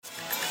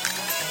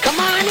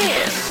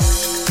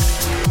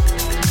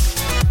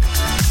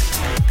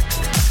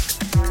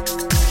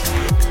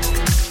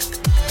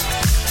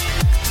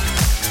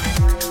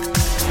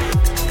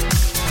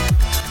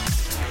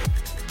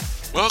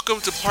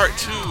to part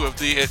 2 of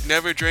the It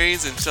Never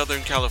Drains in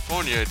Southern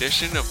California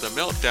edition of the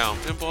Meltdown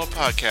Pinball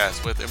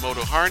Podcast with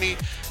Emoto Harney,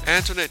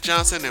 Antoinette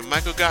Johnson, and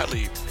Michael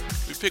Gottlieb.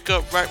 We pick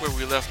up right where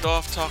we left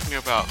off talking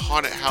about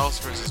Haunted House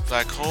versus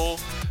Black Hole,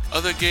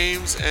 other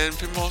games, and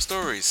pinball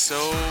stories.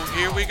 So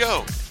here we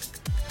go.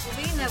 Well,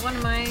 being that one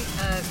of my,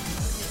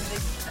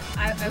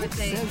 I would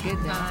say, so good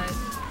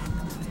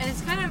and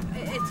it's kind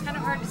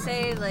of hard to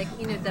say, like,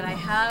 you know, that I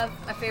have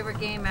a favorite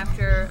game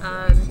after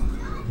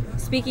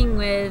speaking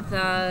with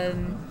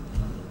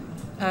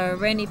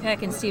Randy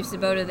Peck and Steve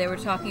Sabota. They were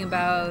talking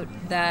about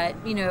that,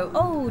 you know,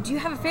 oh, do you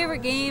have a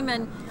favorite game?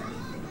 And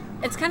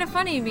it's kind of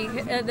funny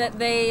because, that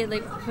they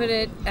put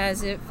it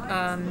as if,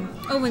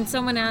 when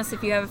someone asks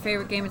if you have a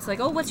favorite game, it's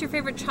like, oh, what's your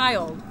favorite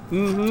child?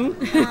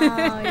 Mm-hmm.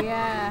 Oh,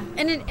 yeah.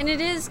 And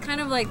it is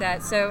kind of like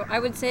that. So I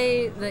would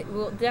say that,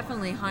 well,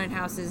 definitely Haunted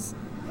House is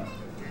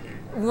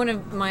one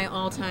of my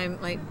all-time,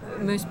 like,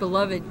 most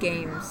beloved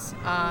games.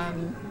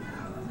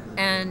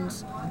 And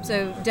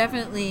so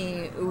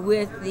definitely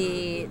with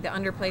the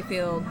underplay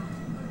field,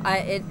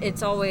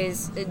 it's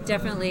always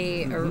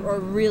definitely a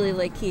really,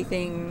 like, key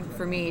thing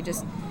for me,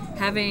 just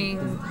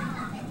having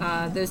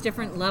those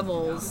different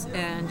levels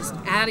and just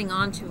adding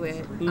on to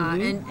it,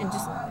 and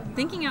just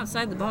thinking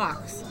outside the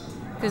box.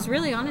 Because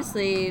really,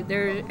 honestly,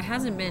 there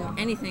hasn't been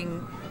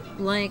anything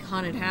like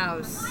Haunted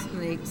House,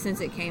 like,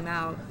 since it came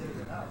out.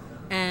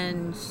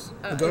 And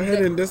go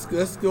ahead and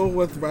let's go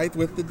with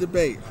the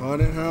debate.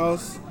 Haunted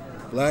House,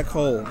 Black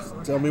Holes.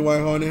 Tell me why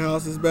Haunted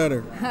House is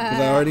better. Because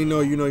I already know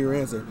you know your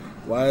answer.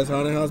 Why is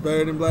Haunted House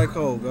better than Black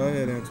Hole? Go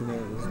ahead,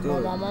 Antoinette. Let's do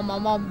it. Go ahead.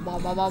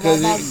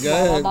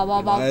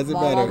 Why is it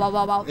better?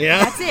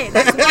 Yeah. That's it.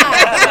 That's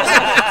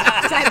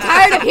why. So I'm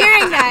tired of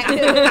hearing that.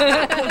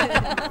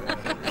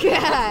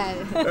 God.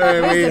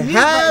 And we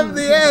have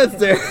the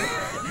answer.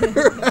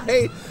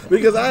 Right?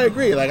 Because I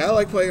agree. Like, I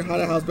like playing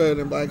Haunted House better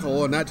than Black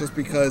Hole, and not just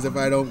because if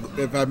I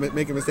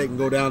make a mistake and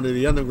go down to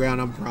the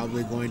underground, I'm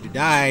probably going to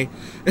die.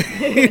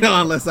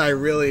 Unless I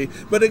really.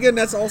 But again,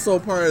 that's also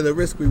part of the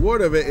risk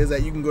reward of it, is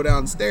that you can go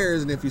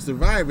downstairs, and if you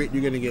survive it,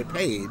 you're going to get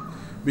paid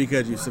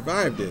because you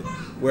survived it.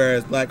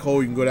 Whereas Black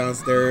Hole, you can go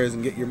downstairs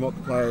and get your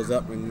multipliers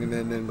up and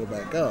then go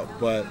back up.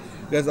 But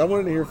guys, I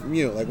wanted to hear from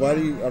you. Like, why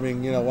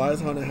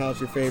is Haunted House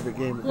your favorite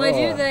game? Well, I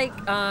do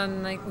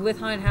like with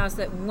Haunted House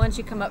that once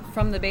you come up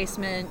from the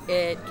basement,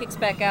 it kicks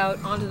back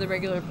out onto the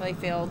regular play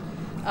field.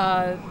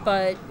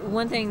 But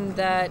one thing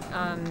that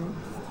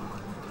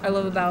I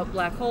love about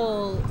Black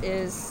Hole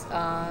is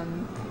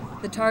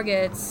the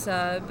targets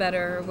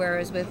better,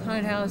 whereas with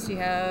Haunted House you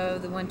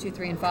have the 1, 2,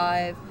 3, and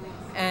 5,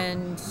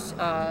 and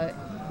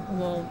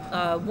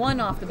 1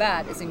 off the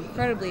bat is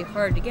incredibly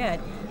hard to get.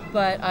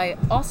 But I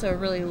also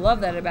really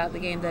love that about the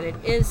game, that it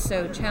is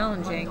so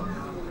challenging.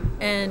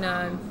 And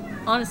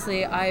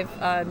honestly, I've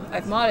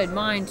modded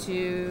mine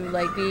to,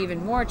 like, be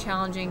even more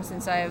challenging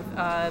since I've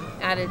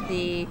added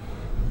the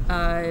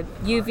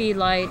UV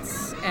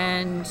lights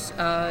and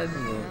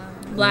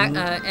black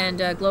and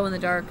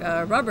glow-in-the-dark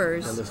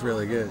rubbers. That looks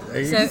really good. So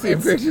You see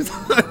pictures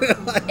on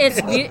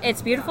it.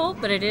 It's beautiful,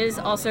 but it is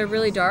also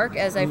really dark,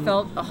 as I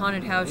felt a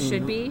Haunted House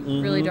should be,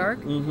 really dark.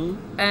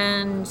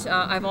 And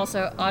I've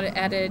also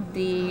added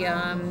the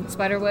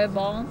spiderweb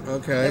ball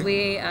that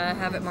we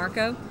have at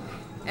Marco.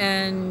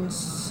 And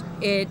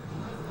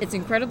it's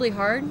incredibly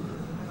hard,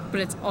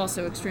 but it's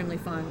also extremely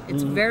fun.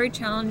 It's very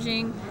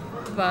challenging,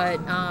 but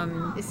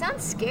it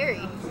sounds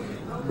scary.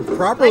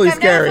 Properly like, I've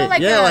scary. Never felt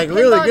like yeah, a like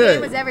really good.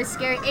 Game was ever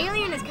scary.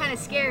 Alien is kind of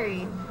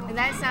scary, and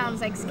that sounds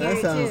like scary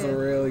too. That sounds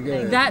really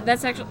good.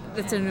 That's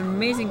an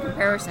amazing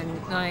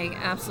comparison. Like,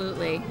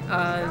 absolutely.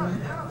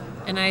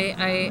 And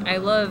I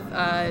love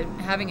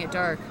having it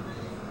dark.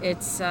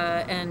 It's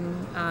In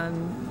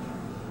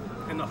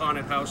the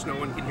Haunted House, no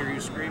one can hear you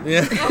scream.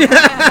 Yeah.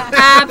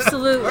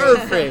 Absolutely.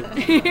 Perfect.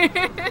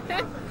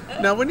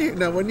 Now,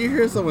 when you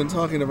hear someone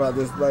talking about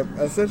this, like,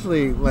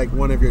 essentially like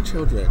one of your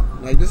children,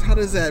 like, just how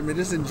does that? I mean,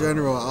 just in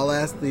general, I'll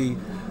ask the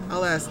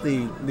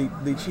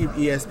cheap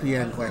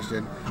ESPN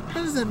question.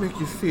 How does that make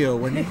you feel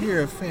when you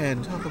hear a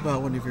fan talk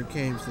about one of your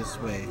games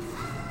this way?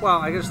 Well,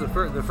 I guess the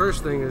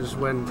first thing is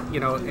when,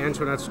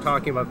 Antoinette's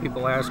talking about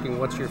people asking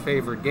what's your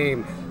favorite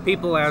game.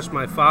 People ask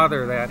my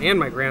father that and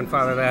my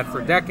grandfather that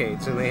for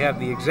decades, and they have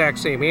the exact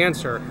same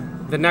answer.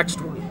 The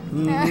next one.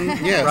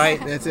 Yes,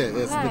 right. That's it.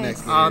 That's the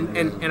next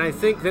game. And I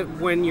think that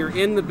when you're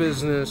in the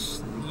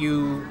business,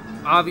 you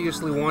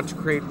obviously want to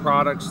create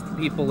products that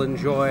people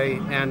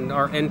enjoy and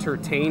are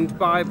entertained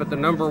by. But the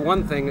number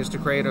one thing is to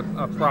create a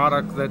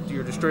product that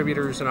your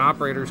distributors and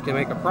operators can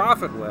make a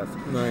profit with.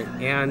 Right.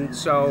 And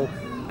so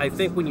I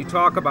think when you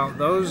talk about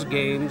those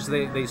games,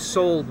 they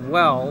sold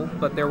well,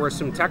 but there were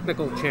some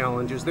technical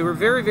challenges. They were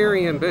very,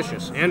 very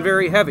ambitious and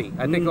very heavy.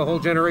 I think a whole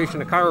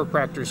generation of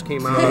chiropractors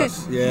came out. It's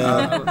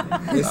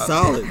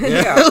solid.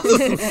 Yeah.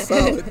 It's a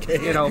solid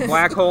game.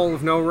 Black Hole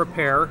of No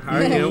Repair.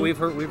 We've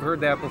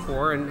heard that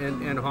before,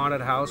 and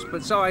Haunted House.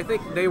 But so I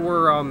think they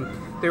were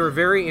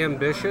very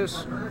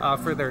ambitious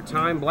for their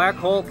time. Black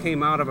Hole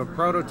came out of a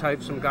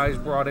prototype some guys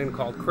brought in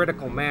called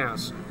Critical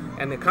Mass.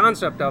 and the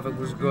concept of it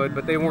was good,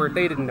 but they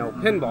didn't know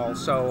pinball.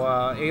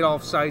 So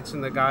Adolf Seitz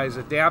and the guys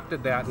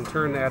adapted that and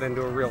turned that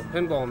into a real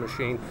pinball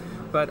machine.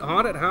 But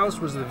Haunted House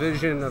was the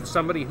vision of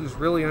somebody who's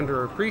really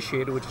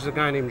underappreciated, which is a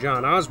guy named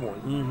John Osborne.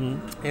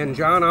 Mm-hmm. And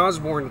John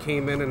Osborne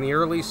came in the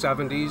early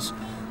 70s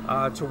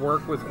to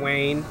work with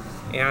Wayne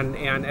and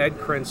Ed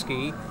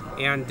Krinsky,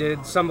 and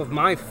did some of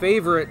my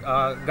favorite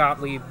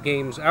Gottlieb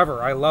games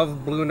ever. I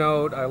love Blue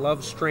Note, I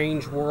love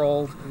Strange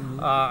World,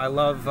 I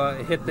love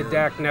Hit the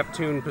Deck,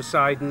 Neptune,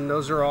 Poseidon.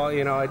 Those are all,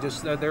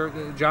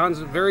 John's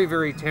very,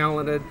 very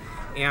talented,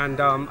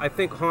 and I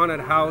think Haunted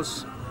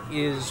House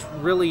is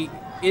really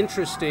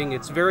interesting.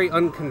 It's very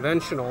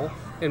unconventional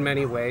in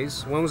many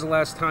ways. When was the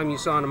last time you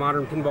saw in a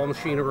modern pinball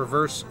machine a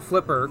reverse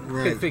flipper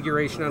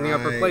configuration on the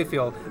upper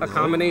playfield? A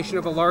combination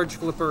of a large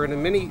flipper and a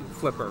mini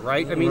flipper,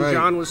 right? I mean,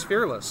 John was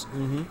fearless.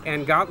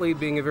 And Gottlieb,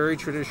 being a very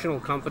traditional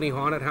company,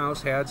 Haunted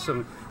House had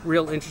some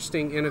real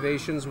interesting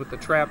innovations with the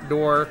trap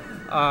door.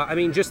 I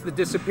mean, just the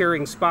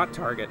disappearing spot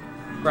target.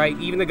 Right,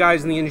 even the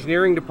guys in the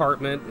engineering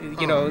department,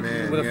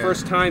 the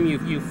first time you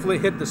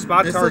hit the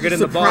spot target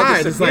and the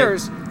ball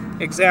disappears.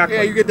 Exactly.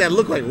 Yeah, you get that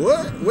look like,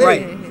 what? Wait.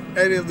 Right.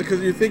 And it's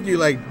because you think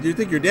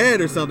you're dead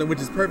or something, which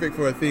is perfect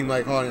for a theme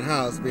like Haunted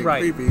House being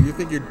creepy. You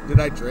think did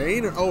I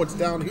drain? Or, oh, it's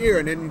down here.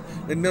 And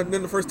then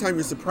the first time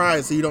you're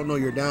surprised, so you don't know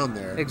you're down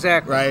there.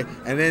 Exactly. Right?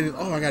 And then,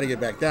 I got to get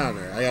back down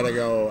there. I got to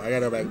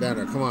go back down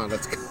there. Come on,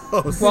 let's go.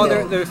 Well,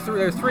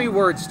 there are three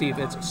words, Steve.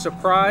 It's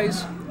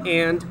surprise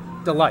and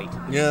delight.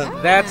 Yeah.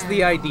 That's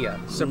the idea.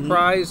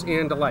 Surprise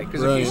and delight.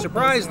 Because if you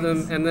surprise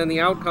them and then the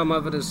outcome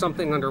of it is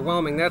something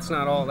underwhelming, that's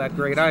not all that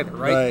great either,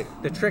 right?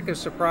 The trick is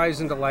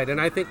surprise and delight.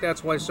 And I think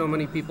that's why so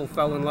many people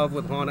fell in love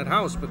with Haunted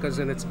House, because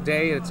in its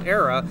day, its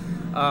era,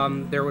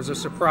 there was a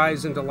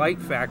surprise and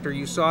delight factor.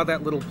 You saw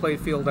that little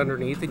playfield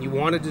underneath and you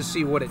wanted to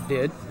see what it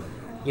did.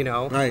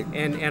 Right.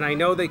 And I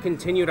know they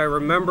continued. I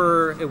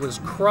remember it was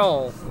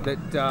Krull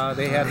that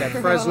they had that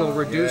Fresnel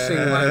reducing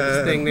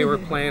lens thing they were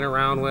playing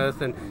around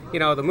with, and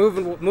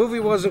the movie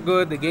wasn't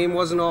good, the game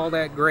wasn't all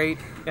that great,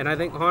 and I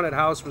think Haunted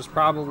House was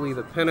probably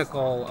the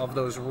pinnacle of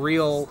those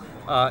real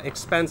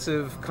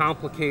expensive,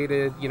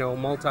 complicated,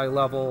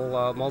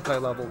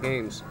 multi-level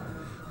games.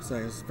 So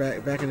it's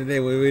back in the day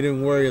when we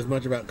didn't worry as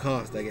much about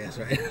cost, I guess,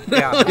 right?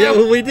 Yeah. Yeah,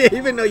 well, we did,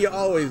 even though you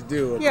always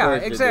do. Yeah,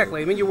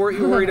 exactly. I mean, you worried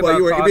about well,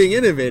 you were cost. being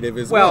innovative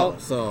as well.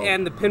 So.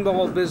 And the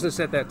pinball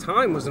business at that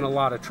time was in a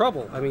lot of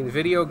trouble. I mean, the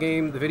video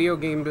game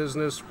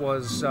business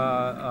was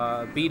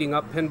beating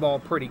up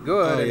pinball pretty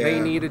good, and they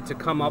needed to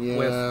come up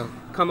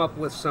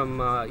with some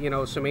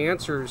some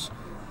answers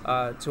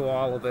to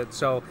all of it.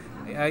 So,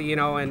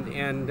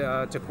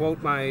 to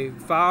quote my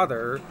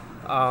father.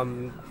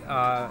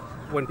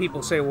 When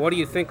people say, well, what do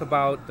you think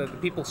about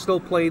that people still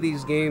play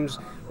these games?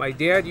 My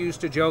dad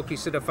used to joke, he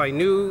said, if I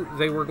knew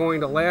they were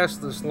going to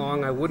last this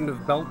long, I wouldn't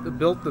have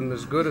built them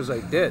as good as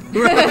I did.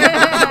 Was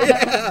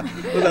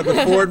that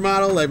the Ford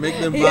model? Like make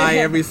them buy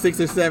every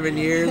 6 or 7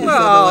 years or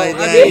something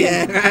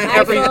like that?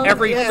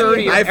 Every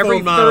 30,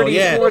 model,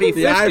 40,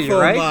 50, the iPhone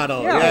right?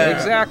 model. Yeah,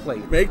 exactly.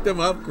 Make them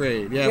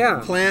upgrade.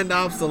 Planned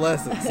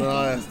obsolescence and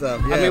all that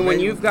stuff. I mean, when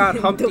you've got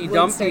Humpty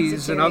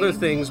Dumpties and other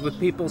things with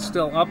people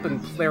still up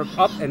and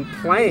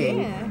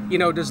playing,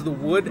 does the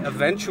wood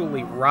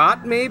eventually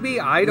rot maybe?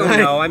 I don't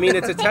know. I mean,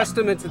 it's a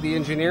testament to the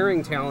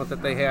engineering talent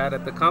that they had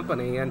at the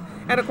company. And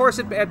of course,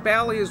 at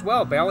Bally as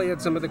well. Bally had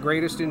some of the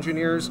greatest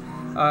engineers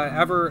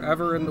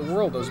ever in the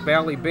world. Those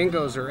Bally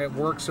Bingos are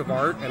works of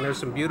art, and there's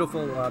some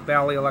beautiful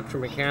Bally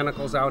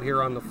electromechanicals out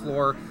here on the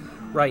floor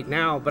right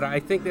now. But I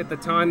think at the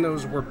time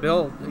those were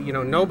built,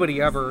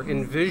 nobody ever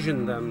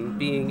envisioned them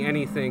being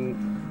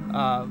anything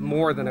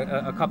more than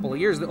a couple of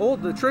years.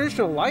 The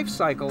traditional life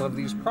cycle of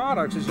these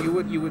products is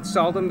you would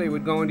sell them. They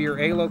would go into your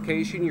A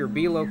location, your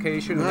B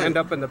location, and end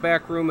up in the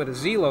back room at a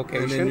Z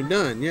location. And then you're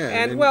done,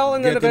 and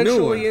then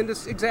eventually into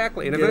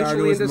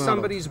model.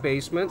 somebody's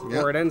basement,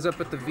 or it ends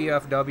up at the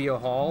VFW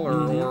hall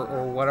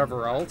or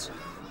whatever else.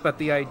 But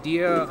the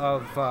idea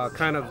of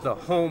kind of the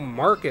home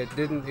market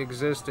didn't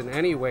exist in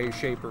any way,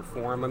 shape, or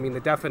form. I mean, the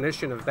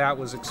definition of that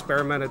was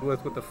experimented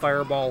with the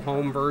Fireball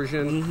home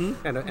version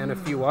and a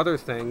few other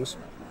things.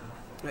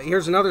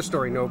 Here's another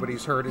story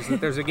nobody's heard, is that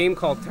there's a game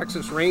called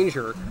Texas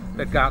Ranger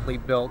that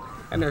Gottlieb built,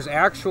 and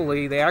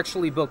they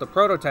actually built a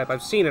prototype.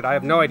 I've seen it. I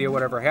have no idea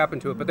whatever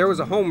happened to it, but there was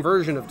a home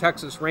version of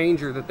Texas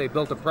Ranger that they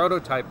built a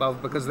prototype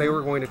of because they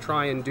were going to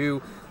try and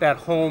do that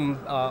home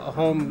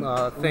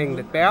thing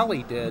that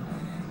Bally did.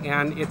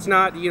 And it's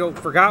not,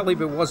 for Gottlieb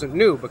it wasn't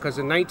new, because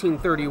in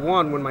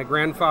 1931, when my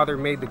grandfather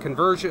made the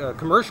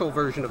commercial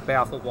version of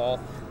Baffleball,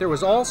 there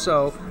was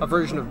also a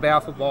version of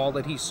Baffleball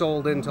that he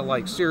sold into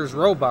like Sears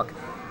Roebuck,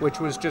 which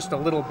was just a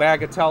little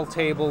bagatelle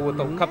table with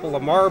a couple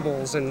of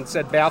marbles and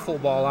said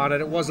Baffleball on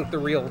it. It wasn't the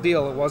real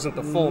deal. It wasn't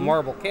the full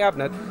marble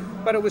cabinet,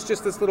 but it was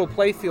just this little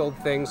playfield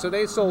thing. So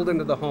they sold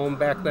into the home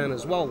back then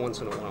as well once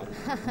in a while.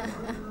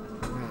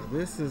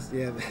 This is,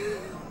 The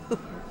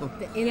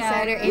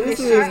insider This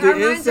industry. is the Our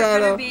minds are insider.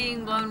 kind of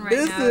being blown right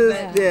This now. is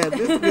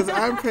but because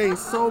I'm paying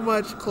so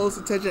much close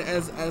attention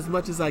as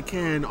much as I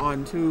can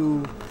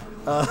onto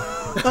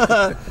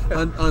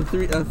on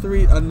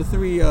the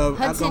three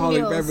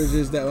alcoholic Mules.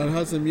 beverages that on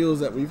Hudson Mules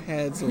that we've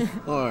had so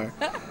far.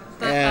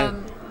 But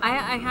And-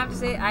 I have to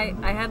say,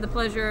 I had the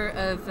pleasure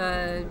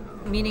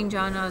of meeting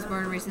John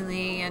Osborne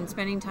recently and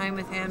spending time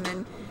with him,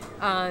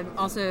 and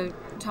also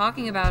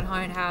talking about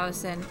Haunted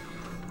House. And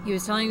he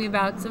was telling me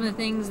about some of the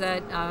things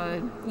that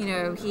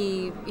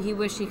he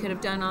wished he could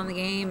have done on the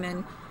game,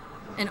 and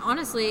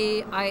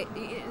honestly,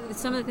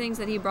 some of the things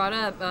that he brought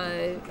up,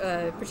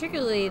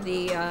 particularly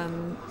the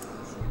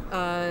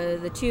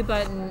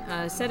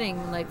 2-button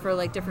setting, like for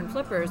like different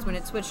flippers. When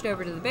it switched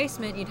over to the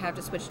basement, you'd have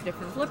to switch to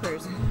different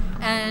flippers.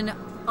 And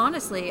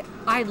honestly,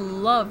 I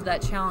love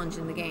that challenge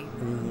in the game.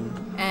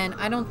 Mm-hmm. And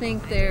I don't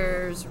think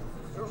there's,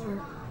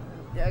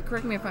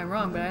 correct me if I'm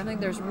wrong, but I don't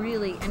think there's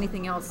really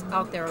anything else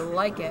out there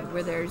like it,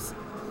 where there's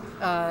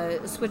a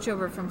switch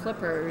over from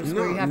flippers,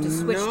 where you have to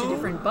switch to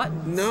different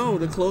buttons. No,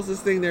 the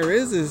closest thing there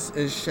is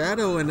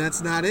Shadow, and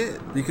that's not it,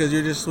 because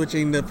you're just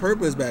switching the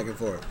purpose back and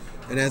forth.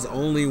 And that's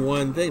only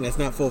one thing. That's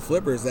not full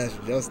flippers. That's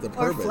just the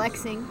Or purpose.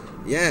 flexing.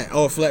 Yeah.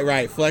 Oh,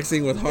 right.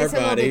 Flexing with hard It's a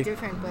little body. bit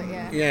different, but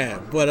yeah. Yeah.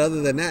 But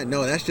other than that,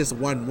 no. That's just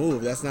one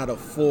move. That's not a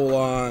full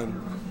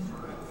on.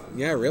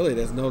 Yeah, really.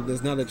 There's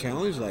not a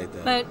challenge like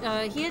that.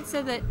 But he had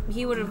said that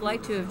he would have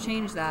liked to have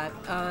changed that.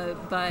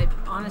 But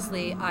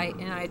honestly,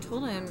 I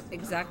told him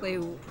exactly,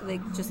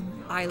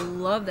 I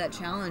love that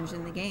challenge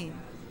in the game,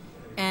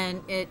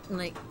 and it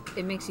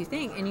makes you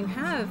think, and you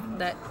have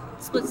that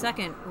split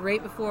second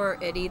right before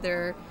it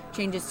either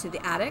changes to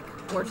the attic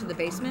or to the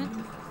basement,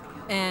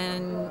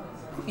 and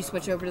you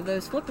switch over to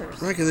those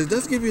flippers. Right, because it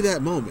does give you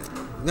that moment.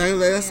 Now,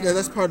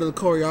 that's part of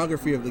the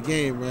choreography of the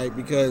game, right?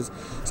 Because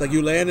it's like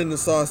you land in the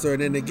saucer,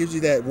 and then it gives you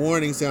that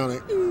warning sound,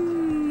 like,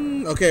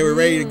 okay, we're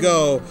ready to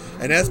go.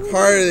 And that's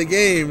part of the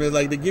game. It's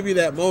like they give you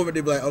that moment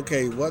to be like,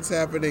 okay, what's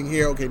happening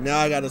here? Okay, now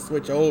I got to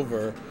switch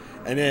over.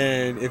 And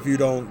then if you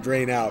don't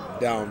drain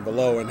out down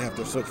below and have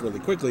to switch really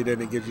quickly,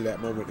 then it gives you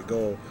that moment to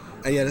go.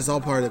 And yeah, that's all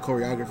part of the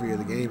choreography of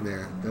the game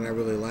there. And I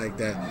really like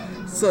that.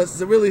 So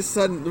it's a really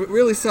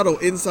subtle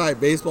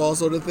inside baseball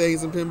sort of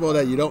things in pinball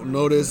that you don't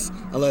notice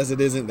unless it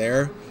isn't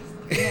there.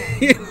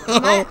 You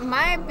know?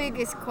 My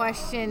biggest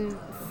question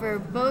for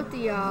both of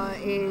y'all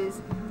is,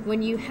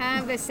 when you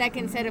have a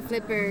second set of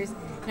flippers,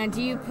 now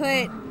do you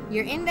put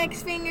your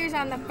index fingers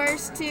on the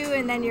first two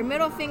and then your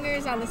middle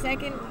fingers on the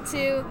second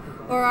two?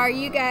 Or are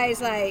you guys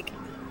like,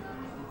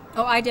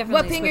 Oh, I definitely.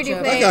 what finger do you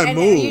switch play? I think I And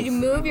move. you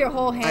move your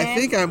whole hand? I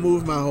think I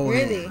moved my whole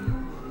Really? hand.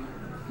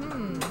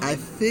 I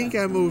think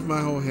I moved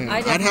my whole hand. I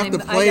I'd have to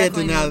definitely- play I it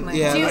to definitely now. moved my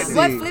Yeah, Do you, let's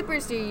what see.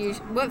 flippers do you use?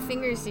 What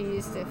fingers do you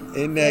use to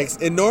Index.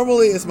 And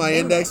normally it's my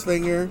index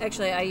finger.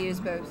 Actually, I use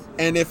both.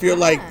 And if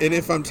you're and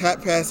if I'm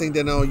tap passing,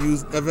 then I'll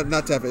use,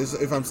 not tap,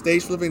 if I'm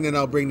stage flipping, then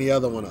I'll bring the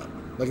other one up.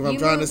 Like if I'm you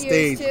trying to move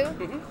yours stage.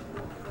 too?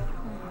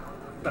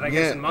 But I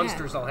guess Yeah. in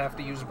Munsters I'll have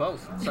to use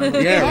both. So Yeah,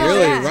 Yeah. really,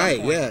 Yeah.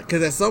 right, yeah.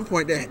 Because at some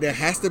point there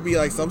has to be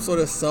like some sort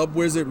of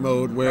sub-wizard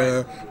mode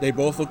where they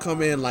both will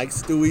come in like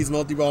Stewie's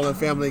Multi-Ball and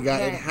Family Guy.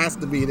 It Right. has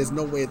to be. There's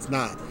no way it's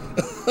not.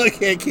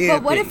 Like, it can't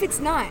But what be. if it's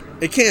not?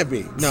 It can't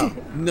be. No,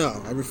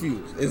 I refuse.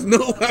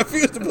 I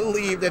refuse to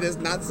believe that it's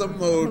not some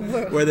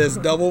mode where there's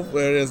double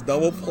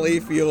play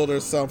field or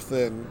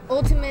something.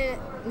 Ultimate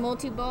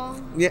multi-ball?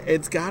 Yeah,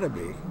 it's gotta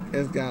be.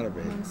 It's gotta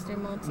be. Monster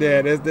multi.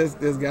 Yeah,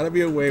 there's got to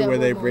be a way where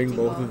they Double bring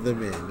both multi-ball. of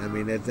them in. I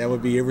mean, that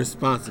would be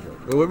irresponsible.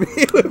 It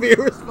would be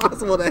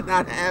irresponsible to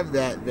not have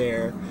that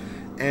there.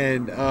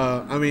 And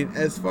I mean,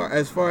 as far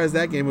as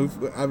that game,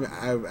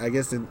 I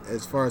guess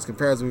as far as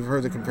comparison, we've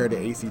heard it compared to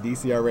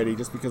AC/DC already,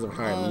 just because of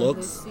how it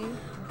looks. Lucy.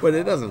 But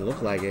it doesn't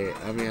look like it.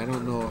 I mean, I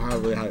don't know how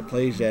it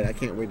plays yet. I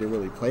can't wait to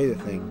really play the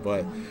thing.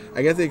 But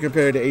I guess they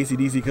compared it to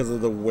AC/DC because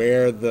of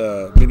where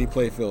the mini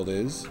playfield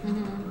is.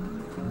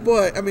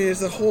 But I mean,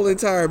 it's a whole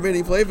entire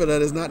mini playfield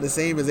that is not the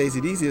same as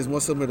AC/DC. It's more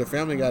similar to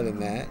Family Guy than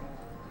that.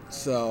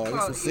 So I guess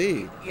we'll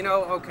see. You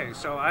know, okay,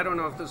 so I don't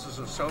know if this is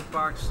a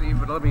soapbox, Steve,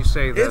 but let me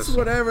say this. It's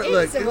whatever.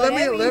 It's Look,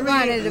 whatever you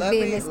want it to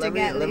be, Mr. let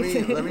me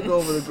Gatley. go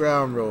over the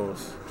ground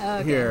rules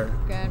Okay. here.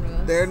 Ground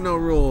rules. There are no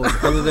rules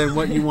other than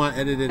what you want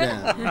edited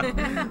out.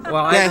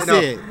 Well, That's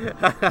it.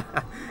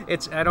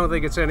 I don't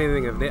think it's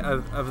anything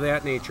of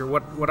that nature.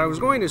 What I was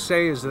going to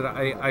say is that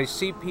I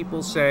see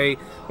people say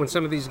when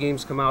some of these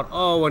games come out,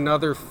 oh,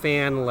 another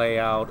fan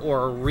layout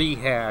or a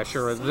rehash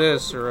or a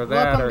this or a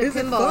that. Welcome Or, to Is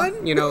it Pinball.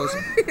 fun? you know,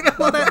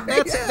 well,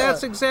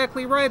 that's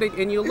exactly right.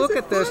 And you look it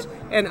at this, fun?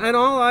 and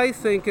all I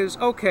think is,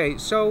 okay,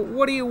 so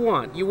what do you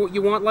want? You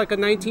want like a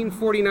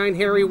 1949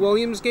 Harry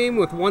Williams game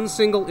with one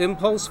single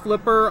impulse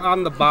flipper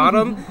on the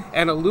bottom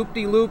and a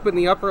loop-de-loop in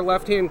the upper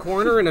left-hand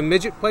corner and a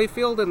midget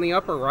playfield in the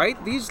upper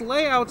right? These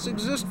layouts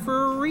exist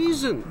for a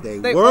reason. They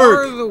are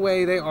work. the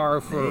way they are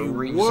for a They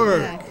reason.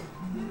 work.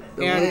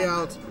 The And-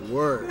 layouts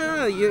work.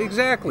 Yeah,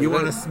 exactly. You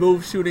want a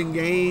smooth shooting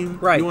game,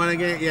 Right. You want a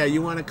game, yeah.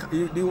 You want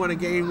a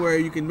game where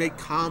you can make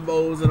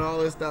combos and all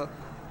this stuff.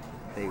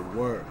 They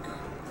work.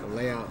 The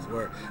layouts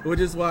work, which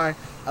is why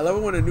I love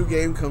it when a new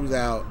game comes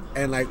out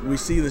and like we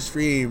see the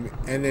stream,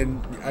 and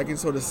then I can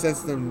sort of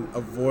sense them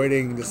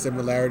avoiding the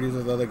similarities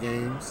with other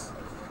games.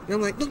 And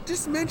I'm like, look,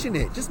 just mention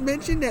it. Just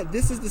mention that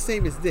this is the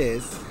same as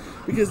this.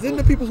 Because then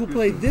the people who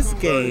play this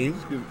game,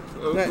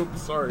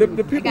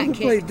 the people who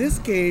play this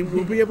game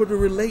will be able to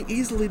relate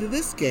easily to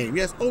this game.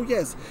 Yes,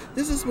 yes,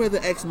 this is where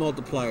the X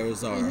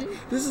multipliers are.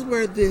 This is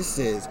where this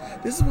is.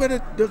 This is where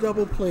the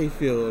double play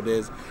field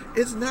is.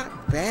 It's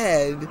not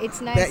bad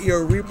that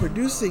you're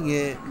reproducing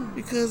it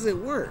because it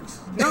works.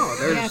 No,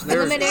 there's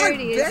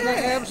familiarity is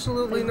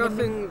absolutely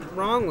nothing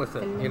wrong with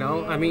it. You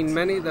know, I mean,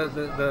 many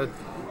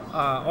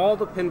all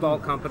the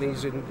pinball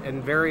companies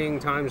in varying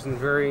times and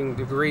varying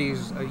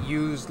degrees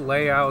used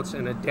layouts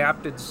and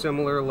adapted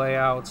similar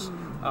layouts.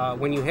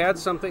 When you had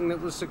something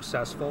that was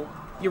successful,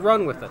 you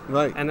run with it.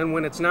 Right. And then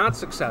when it's not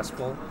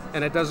successful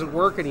and it doesn't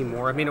work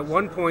anymore, I mean, at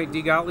one point,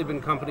 D. Gottlieb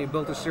and Company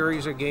built a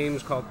series of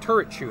games called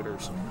turret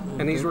shooters.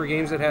 And these were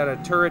games that had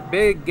a turret,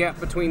 big gap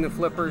between the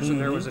flippers,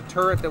 and there was a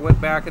turret that went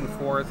back and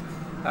forth.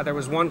 There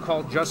was one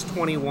called Just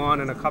 21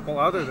 and a couple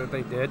other that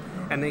they did.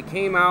 And they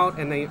came out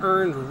and they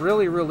earned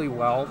really, really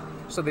well.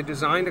 So they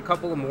designed a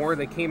couple of more.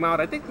 They came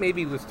out, I think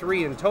maybe with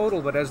 3 in total,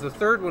 but as the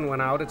third one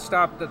went out, it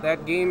stopped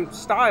that game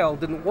style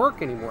didn't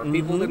work anymore.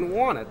 People didn't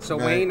want it. So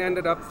Wayne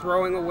ended up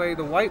throwing away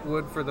the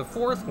whitewood for the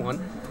fourth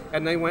one,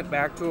 and they went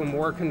back to a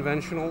more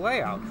conventional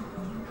layout.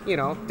 You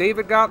know,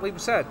 David Gottlieb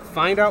said,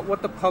 find out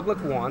what the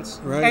public wants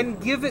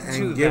and give it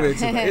to them.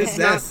 It's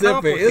that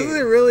simple. Isn't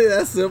it really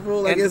that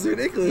simple? Like, it's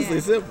ridiculously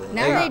simple.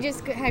 Now they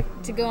just have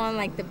to go on,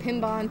 like, the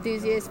Pinball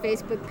Enthusiast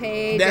Facebook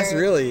page. That's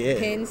really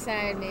it.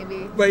 Pinside,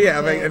 maybe. But yeah,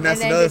 I mean, and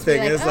that's another thing.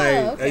 Like, it's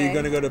like, are you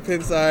going to go to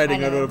Pinside and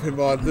go to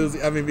Pinball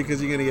Enthusiast? I mean,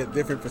 because you're going to get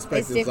different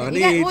perspectives on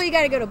each. Well, you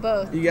got to go to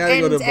both. You got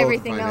to go to both.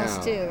 Everything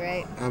else, too,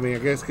 right? I mean, I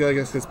guess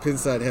because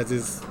Pinside has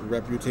its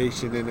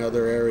reputation in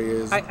other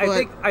areas.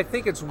 I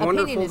think it's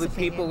wonderful that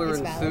people are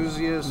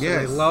enthusiasts and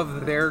they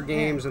love their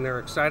games and they're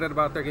excited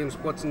about their games.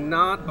 What's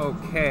not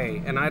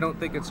okay, and I don't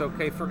think it's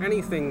okay for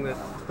anything that,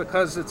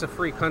 because it's a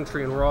free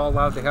country and we're all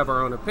allowed to have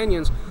our own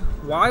opinions,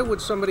 why would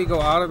somebody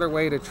go out of their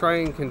way to try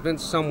and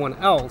convince someone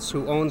else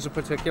who owns a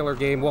particular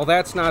game, well,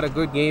 that's not a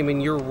good game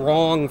and you're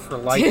wrong for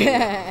liking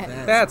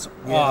it? That's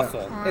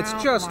awful. It's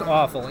just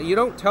awful. You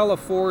don't tell a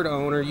Ford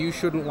owner you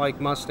shouldn't like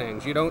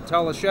Mustangs. You don't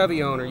tell a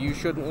Chevy owner you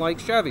shouldn't like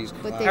Chevys.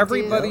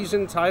 Everybody's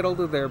entitled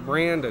to their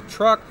brand of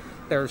truck,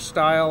 their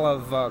style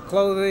of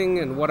clothing,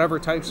 and whatever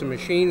types of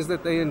machines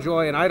that they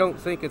enjoy, and I don't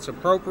think it's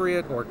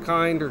appropriate or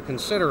kind or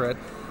considerate.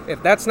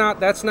 If that's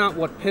not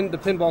what the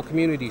pinball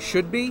community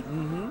should be,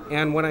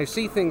 and when I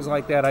see things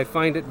like that, I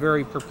find it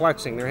very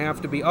perplexing. There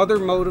have to be other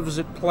motives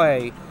at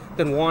play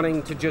than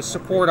wanting to just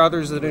support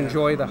others that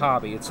enjoy the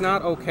hobby. It's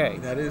not okay.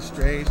 That is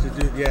strange to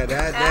do. Yeah,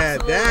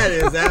 that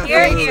is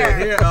absolutely.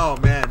 Here. Oh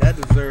man, that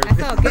deserves. I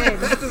felt good.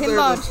 That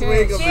deserves a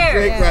swing of a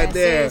drink right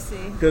there,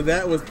 because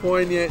that was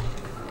poignant.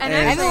 And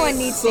everyone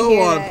needs so to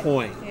hear on that.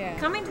 Point. Yeah.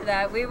 Coming to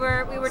that, we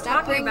were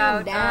talking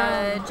about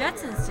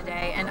Jetsons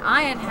today, and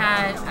I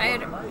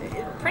had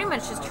pretty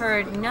much just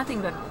heard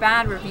nothing but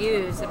bad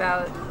reviews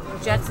about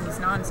Jetsons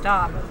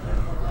nonstop.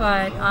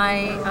 But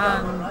I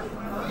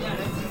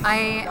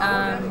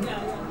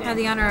had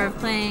the honor of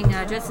playing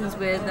Jetsons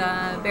with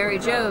Barry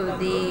Joe,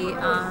 the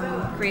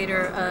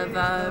creator of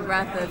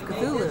Wrath of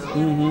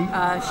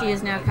Cthulhu. She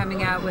is now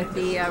coming out with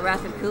the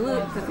Wrath of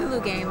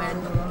Cthulhu game,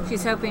 and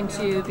she's hoping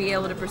to be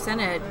able to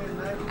present it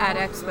at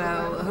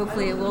Expo.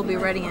 Hopefully it will be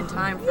ready in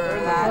time for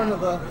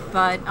that.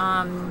 But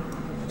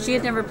she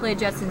had never played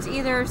Jetsons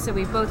either, so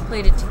we both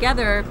played it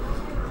together.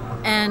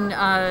 And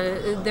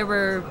there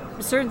were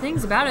certain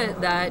things about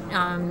it that,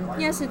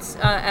 yes, it's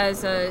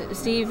as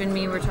Steve and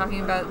me were talking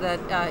about, that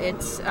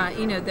it's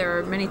there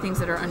are many things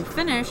that are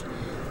unfinished,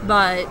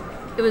 but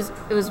it was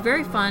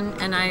very fun,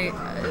 and I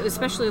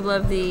especially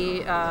love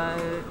the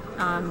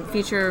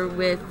feature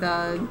with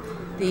the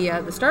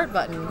start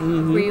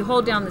button, where you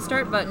hold down the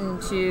start button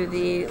to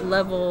the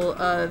level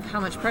of how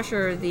much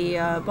pressure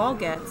the ball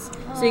gets,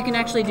 so you can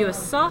actually do a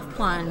soft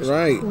plunge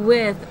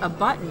with a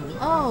button.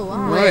 Oh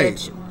wow!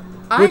 Right.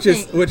 Which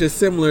is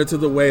similar to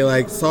the way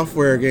like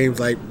software games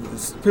like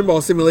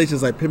pinball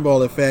simulations like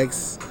Pinball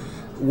Effects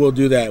will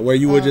do that, where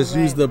you will just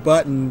use the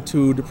button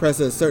to depress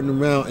a certain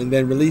amount and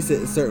then release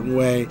it a certain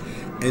way,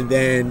 and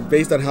then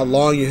based on how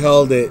long you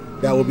held it,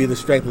 that will be the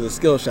strength of the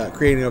skill shot,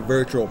 creating a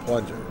virtual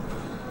plunger.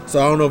 So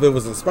I don't know if it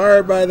was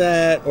inspired by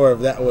that or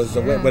if that was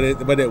the way, but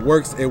it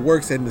works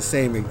in the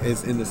same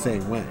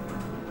way.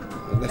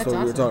 And that's what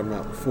we were talking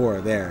about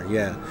before there,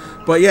 yeah.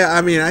 But yeah, I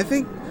mean, I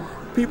think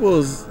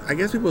people's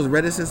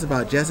reticence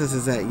about Jetsons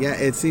is that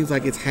it seems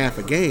like it's half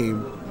a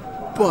game,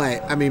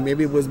 but I mean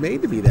maybe it was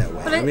made to be that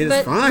way. But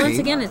it's fine. Once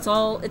again, it's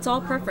all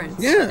preference.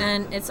 Yeah.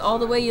 And it's all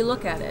the way you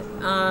look at it.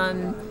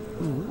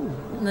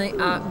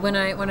 When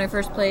I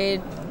first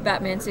played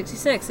Batman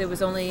 66, it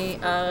was only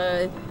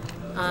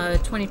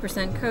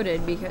 20%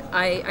 coded, because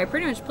I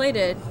pretty much played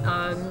it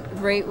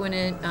right when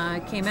it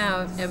came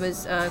out. It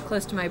was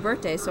close to my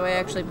birthday, so I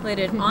actually played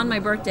it on my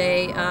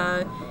birthday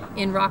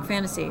in Rock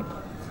Fantasy.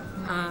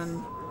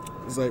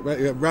 It's like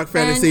Rock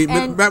Fantasy,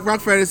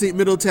 Rock Fantasy,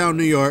 Middletown,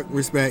 New York.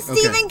 Respect.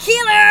 Stephen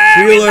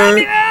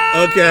Keeler.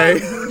 Okay.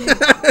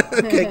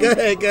 Okay, go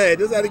ahead.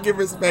 Just had to give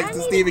respect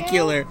to Stephen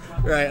Keeler.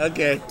 Right,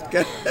 okay. Go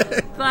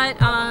ahead.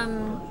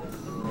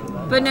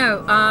 But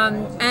no,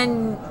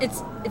 and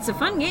it's a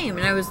fun game,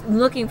 and I was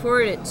looking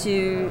forward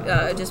to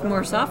just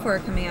more software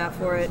coming out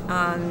for it.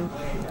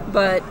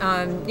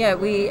 Yeah,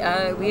 we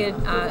had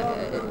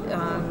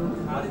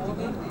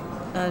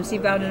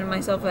Steve Bowden and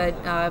myself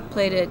had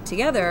played it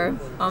together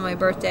on my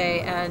birthday,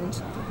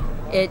 and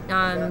it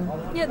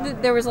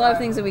there was a lot of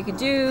things that we could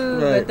do,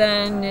 Right. but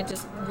then it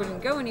just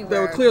wouldn't go anywhere.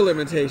 There were clear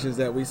limitations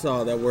that we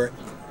saw that were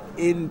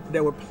planned.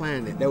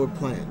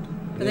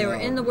 But they were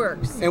in the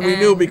works, And we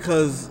knew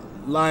because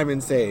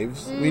Lyman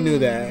saves. We knew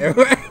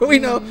that. We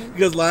know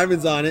because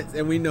Lyman's on it,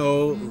 and we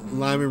know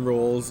Lyman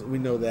rolls. We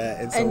know that,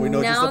 and so we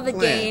know now just a the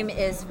plan. game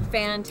is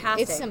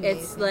fantastic. It's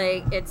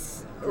amazing.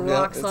 It's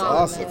rock it's solid.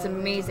 awesome. It's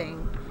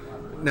amazing.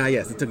 Now,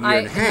 yes, it took a year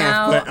and a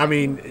half, but I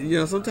mean,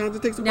 sometimes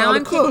it takes a Now while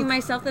I'm to cook. kicking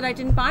myself that I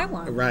didn't buy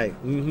one. Right.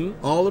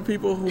 All the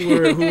people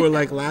who were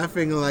like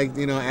laughing, like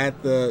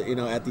at the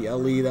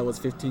LE that was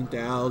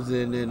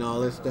 15,000 and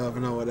all this stuff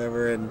and all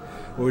whatever, and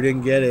we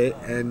didn't get it,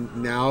 and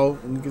now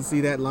you can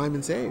see that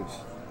Lyman saves,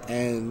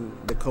 and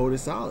the code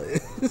is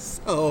solid.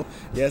 So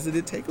yes, it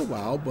did take a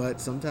while, but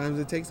sometimes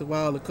it takes a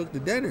while to cook the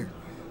dinner.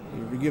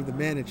 If you give the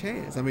man a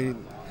chance, I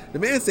mean. The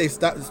man saved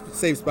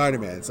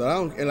Spider-Man, so I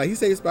don't. And like he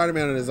saved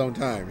Spider-Man on his own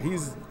time.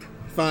 He's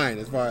fine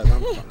as far as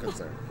I'm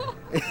concerned.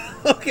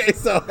 Okay,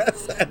 so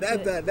that's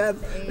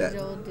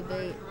Age-old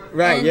debate.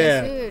 Right, And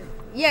yeah. dude,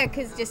 yeah,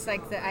 because just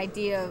like the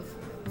idea of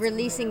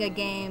releasing a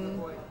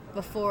game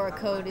before a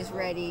code is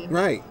ready.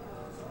 Right,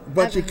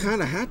 but you mean-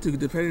 kind of have to,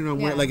 depending on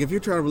Yeah. what. Like if you're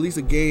trying to release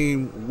a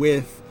game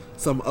with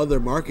some other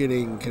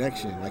marketing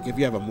connection, like if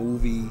you have a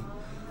movie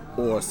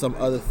or some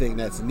other thing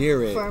that's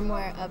near it.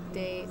 Firmware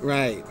update.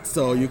 Right,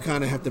 so you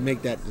kind of have to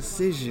make that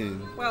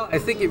decision. Well, I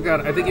think you've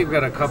got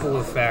a couple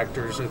of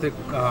factors. I think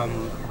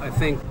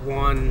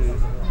one,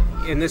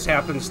 and this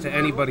happens to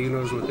anybody who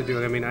knows what to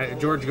do. I mean,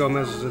 George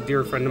Gomez is a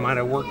dear friend of mine.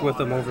 I worked with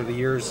him over the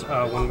years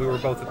when we were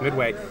both at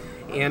Midway,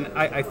 and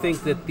I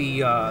think that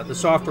the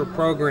software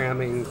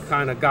programming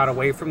kind of got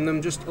away from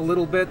them just a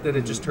little bit. That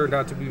it just turned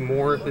out to be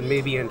more than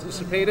maybe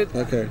anticipated.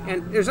 Okay.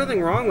 And there's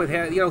nothing wrong with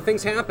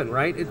things happen,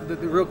 right? The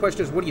real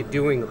question is, what are you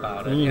doing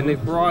about it? And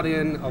they've brought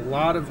in a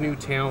lot of new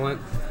talent.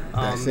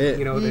 That's it.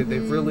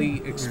 They've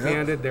really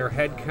expanded their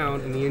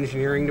headcount in the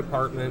engineering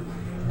department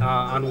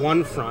on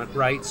one front,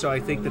 right? So I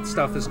think that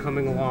stuff is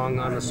coming along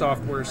on the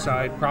software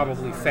side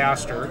probably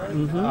faster.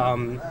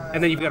 And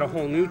then you've got a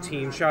whole new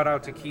team. Shout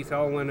out to Keith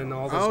Elwin and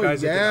all those guys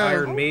that did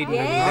Iron Maiden. I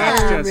mean,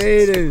 that's Iron just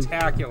Maiden.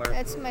 spectacular.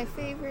 That's my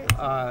favorite.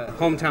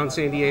 Hometown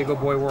San Diego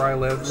boy where I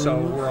live, so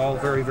we're all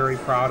very, very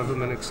proud of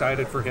him and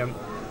excited for him.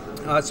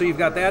 So you've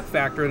got that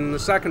factor. And the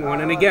second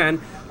one, and again,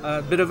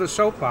 a bit of a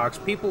soapbox.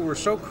 People were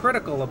so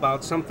critical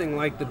about something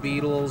like the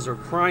Beatles or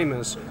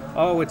Primus.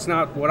 Oh, it's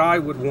not what I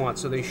would want,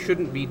 so they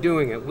shouldn't be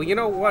doing it. Well, you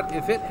know what?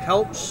 If it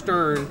helps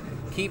Stern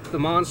keep the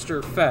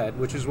monster fed,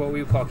 which is what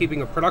we call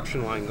keeping a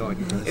production line going.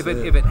 If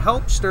it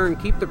helps Stern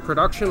keep the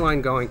production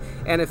line going,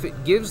 and if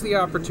it gives the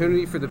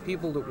opportunity for the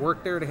people that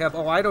work there to have,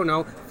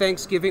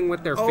 Thanksgiving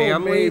with their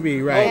family,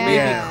 maybe, right, maybe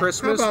yeah.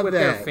 Christmas How about with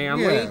their that?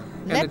 family, Yeah.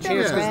 and Let the them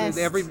chance rest. because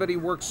everybody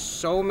works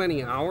so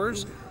many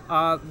hours.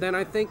 Then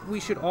I think we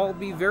should all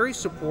be very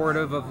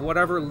supportive of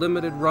whatever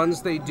limited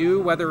runs they do,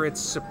 whether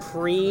it's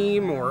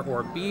Supreme or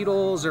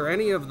Beatles or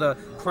any of the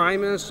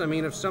Primus. I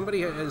mean, if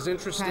somebody is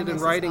interested Primus in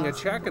is writing a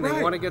awesome. check and they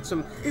Right. want to get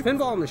some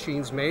pinball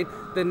machines made,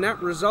 the net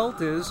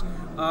result is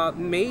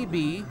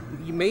maybe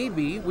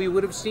we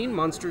would have seen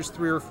Munsters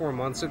 3 or 4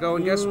 months ago,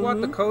 and guess what?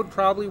 The code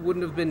probably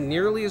wouldn't have been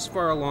nearly as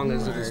far along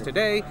as it is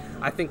today.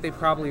 I think they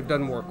probably have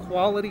done more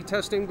quality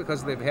testing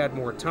because they've had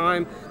more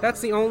time. That's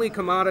the only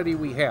commodity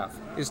we have,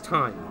 is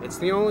time. It's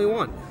the only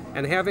one.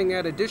 And having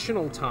that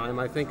additional time,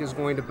 I think, is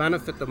going to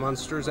benefit the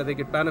Munsters. I think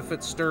it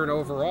benefits Stern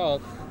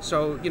overall.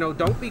 So,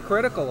 don't be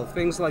critical of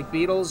things like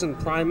Beatles and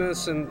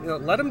Primus, and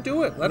let them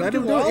do it. Let them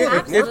do all it.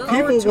 of it. If More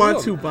power people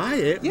want them. to buy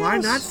it, why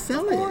Yes, not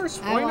sell of it? course.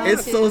 I Why want not?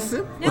 It's so to.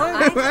 simple. No,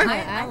 I think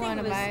I it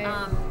wanna was buy it.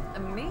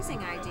 amazing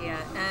idea,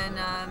 and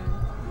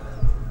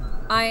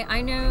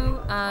I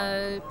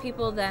know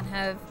people that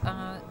have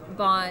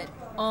bought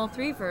all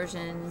 3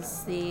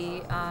 versions,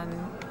 the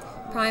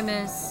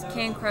Primus,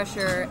 Can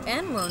Crusher,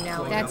 and Lone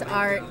Nelly. That's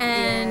art.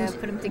 And yeah,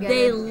 put them together.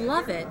 they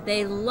love it.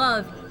 They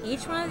love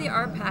each one of the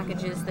art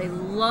packages. They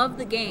love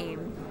the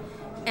game,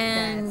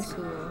 and That's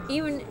cool.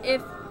 even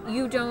if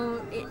you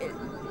don't.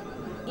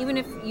 Even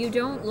if you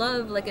don't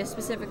love like a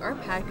specific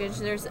art package,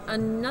 there's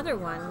another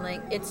one.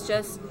 Like it's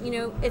just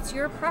it's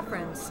your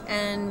preference,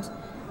 and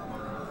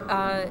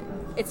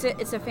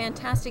it's a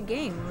fantastic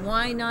game.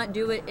 Why not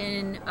do it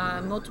in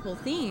multiple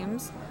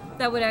themes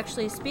that would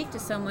actually speak to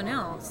someone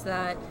else?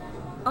 That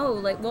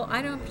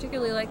I don't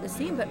particularly like this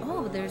theme, but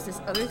there's this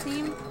other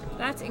theme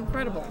that's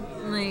incredible.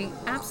 Like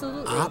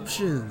absolutely.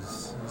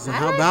 Options. So I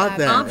how like about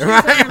that? options.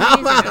 Right? Options are How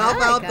amazing. about, I how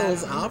about like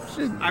those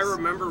options. options? I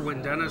remember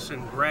when Dennis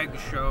and Greg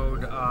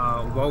showed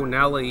Woe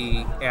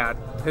Nelly at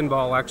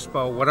Pinball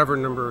Expo, whatever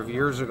number of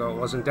years ago it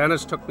was, and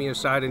Dennis took me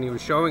aside and he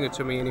was showing it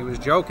to me and he was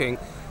joking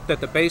that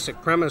the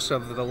basic premise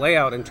of the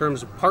layout in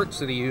terms of parts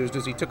that he used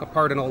is he took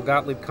apart an old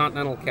Gottlieb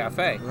Continental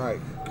Cafe, Right.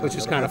 which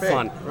is kind of Cafe,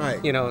 fun,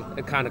 right.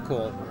 kind of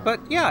cool. But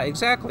yeah,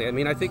 exactly. I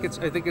mean, I think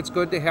it's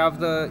good to have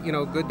the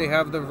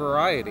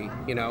variety,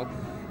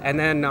 And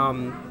then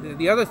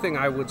the other thing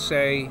I would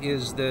say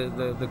is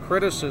the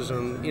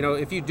criticism.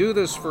 If you do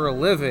this for a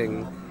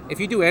living, if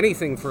you do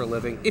anything for a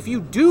living, if you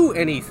do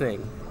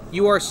anything,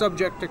 you are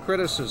subject to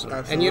criticism.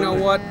 Absolutely. And you know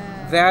what?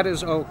 That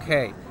is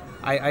okay.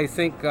 I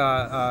think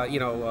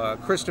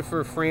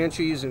Christopher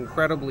Franchi is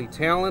incredibly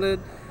talented.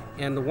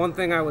 And the one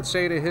thing I would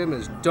say to him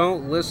is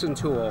don't listen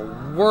to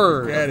a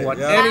word of what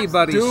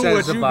anybody do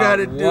says what you about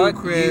gotta do, what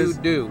Chris.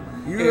 you do.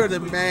 You're the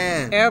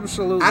man.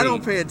 Absolutely. I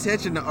don't pay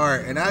attention to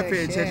art, and I For pay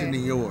sure. attention to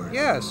yours.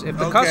 Yes, if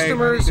the Okay?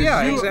 customers,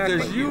 yeah, Because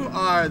exactly. you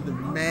are the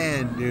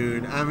man,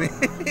 dude. I mean,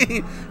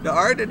 the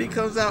art that he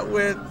comes out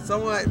with,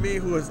 someone like me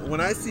who is, when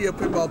I see a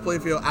pinball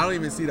playfield, I don't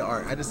even see the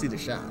art. I just see the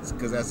shots,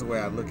 because that's the way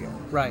I look at it.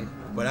 Right.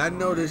 But I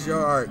know this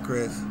your art,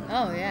 Chris,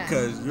 Oh yeah.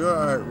 because your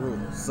art rules.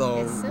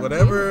 So, It's so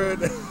whatever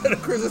the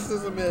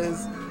criticism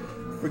is,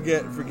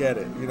 forget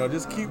it.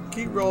 Just keep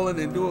rolling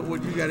and do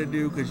what you got to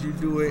do, because you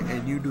do it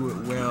and you do it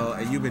well,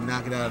 and you've been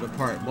knocking it out of the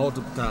park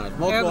multiple times,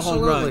 multiple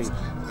Absolutely. home runs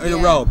in a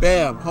row.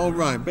 Bam, home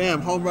run.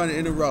 Bam, home run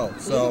in a row.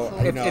 So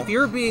If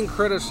you're being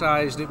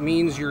criticized, it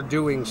means you're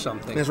doing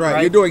something. that's right.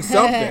 You're doing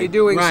something. You're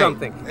doing Right.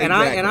 And Exactly.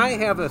 I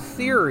have a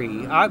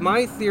theory.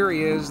 My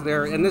theory is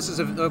and this is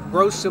a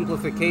gross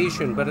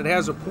simplification, but it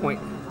has a point.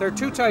 There are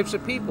two types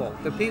of people.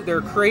 There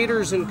are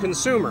creators and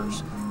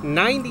consumers.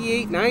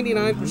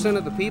 99%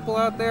 of the people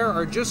out there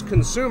are just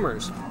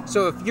consumers.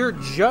 So if you're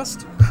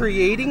just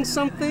creating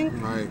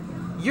something, Right.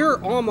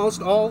 you're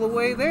almost all the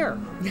way there.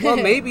 Well,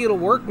 maybe it'll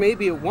work,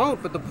 maybe it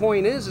won't, but the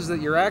point is that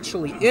you're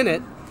actually in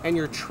it and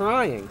you're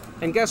trying.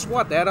 And guess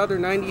what? That other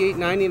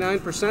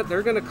 99%,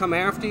 they're going to come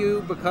after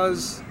you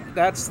because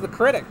that's the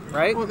critic,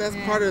 right? Well, that's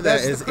part of that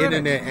That's the is critic.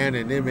 internet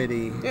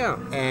anonymity. Yeah.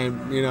 And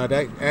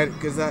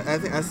because I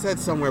think I said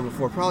somewhere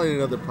before, probably in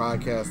another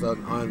podcast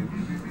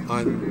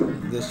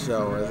on this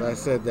show, as I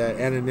said that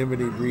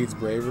anonymity breeds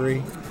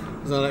bravery.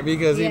 So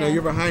because Yeah.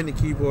 you're behind the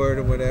keyboard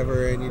or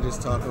whatever, and you're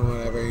just talking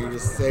whatever, and you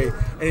just say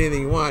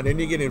anything you want, and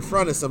you get in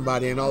front of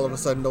somebody, and all of a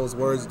sudden those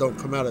words don't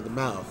come out of the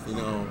mouth.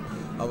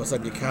 All of a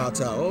sudden you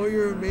kowtow. Oh,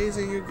 you're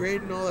amazing, you're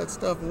great, and all that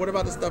stuff. But what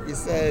about the stuff you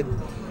said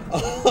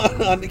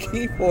on the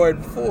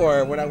keyboard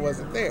before when I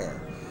wasn't there?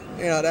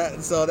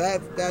 That's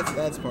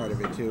part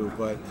of it too.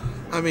 But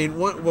I mean,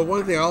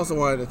 one thing I also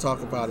wanted to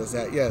talk about is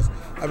that yes,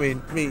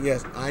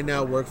 I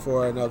now work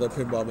for another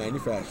pinball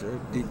manufacturer,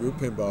 Deep Root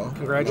Pinball.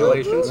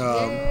 Congratulations.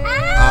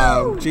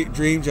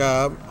 Dream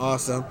job,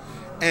 awesome.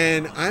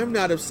 And I'm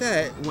not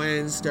upset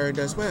when Stern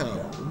does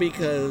well,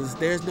 because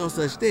there's no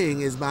such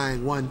thing as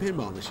buying one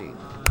pinball machine.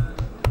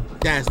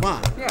 That's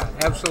why. Yeah,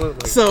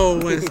 absolutely. So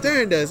when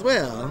Stern does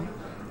well,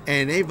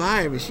 and they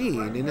buy a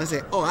machine, and they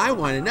say, "Oh, I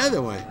want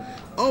another one."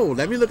 Oh,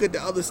 let me look at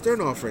the other Stern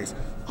offerings.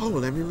 Oh,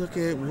 let me look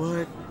at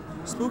what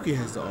Spooky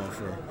has to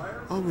offer.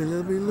 Oh,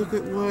 let me look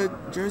at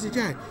what Jersey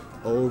Jack.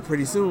 Oh,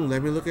 pretty soon,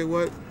 let me look at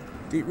what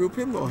Deep Root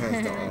Pinball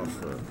has to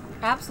offer.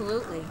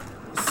 Absolutely.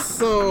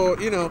 So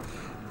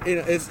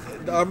it's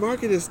our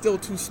market is still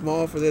too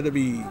small for there to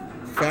be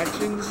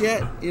factions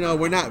yet.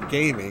 We're not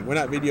gaming. We're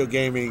not video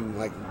gaming.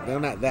 Like, they're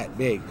not that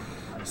big.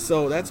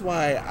 So that's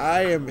why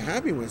I am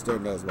happy when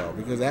Stern does well,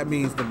 because that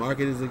means the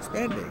market is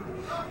expanding,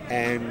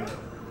 and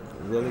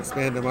we'll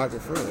expand the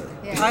market further.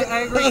 Yeah. I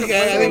agree.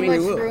 Okay, I So think we much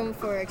will. room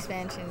for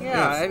expansion.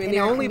 Yeah, I mean, in the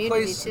our only community,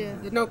 place, too.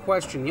 no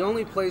question, the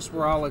only place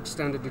where I'll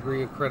extend a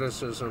degree of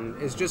criticism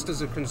is just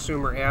as a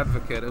consumer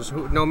advocate,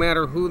 no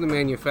matter who the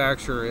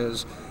manufacturer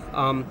is.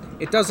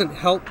 It doesn't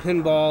help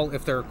pinball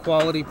if there are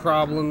quality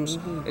problems.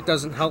 It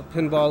doesn't help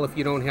pinball if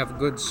you don't have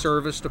good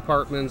service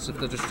departments, if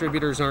the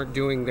distributors aren't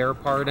doing their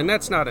part. And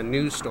that's not a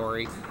news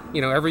story.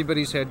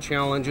 Everybody's had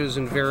challenges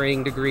in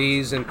varying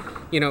degrees. And,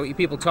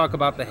 people talk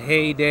about the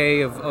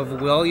heyday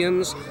of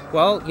Williams.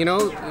 Well,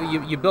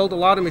 you build a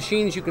lot of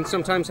machines, you can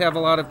sometimes have a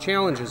lot of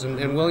challenges.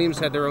 And Williams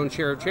had their own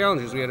share of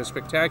challenges. We had a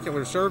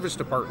spectacular service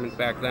department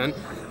back then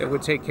that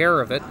would take care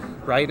of it,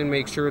 right, and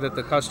make sure that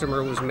the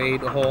customer was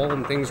made whole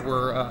and things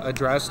were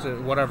addressed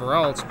and whatever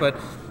else. But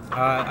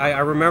I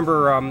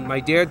remember my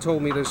dad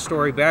told me this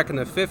story back in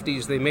the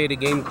 50s. They made a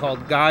game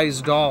called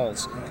Guy's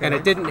Dolls, and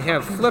it didn't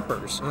have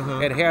flippers.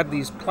 It had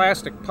these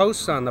plastic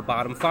posts on the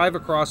bottom, 5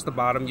 across the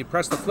bottom. You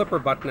press the flipper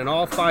button, and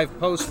all 5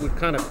 posts would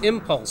kind of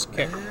impulse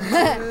kick.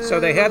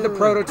 So they had the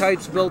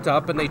prototypes built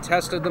up, and they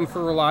tested them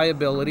for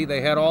reliability.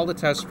 They had all the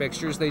test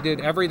fixtures. They did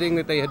everything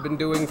that they had been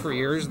doing for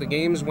years. The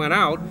games went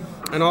out,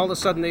 and all of a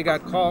sudden they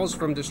got calls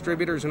from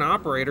distributors and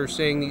operators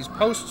saying these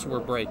posts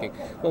were breaking.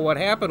 Well, what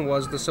happened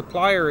was the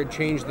supplier had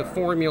changed the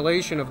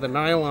formulation of the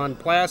nylon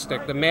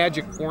plastic, the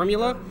magic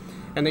formula,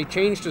 and they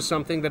changed to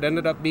something that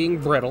ended up being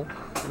brittle,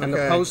 and the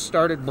Okay. posts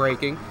started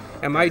breaking.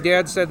 And my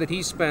dad said that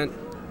he spent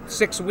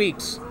 6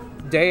 weeks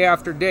day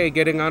after day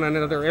getting on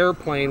another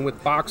airplane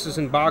with boxes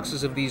and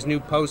boxes of these new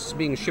posts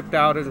being shipped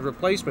out as a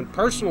replacement,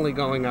 personally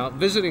going out,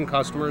 visiting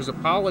customers,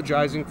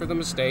 apologizing for the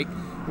mistake,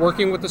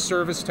 working with the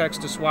service techs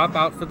to swap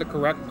out for the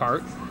correct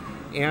part.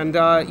 And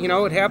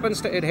it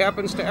happens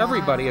to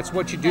everybody. It's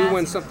what you do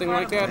when something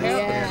like that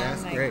happens. Yeah,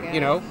 that's great.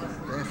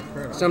 That's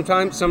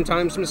incredible.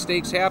 Sometimes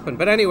mistakes happen.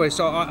 But anyway,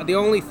 so the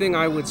only thing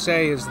I would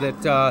say is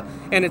that,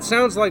 and it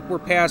sounds like we're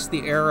past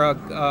the era,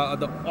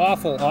 the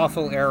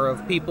awful era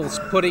of people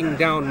putting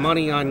down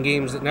money on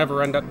games that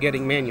never end up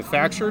getting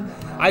manufactured.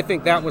 I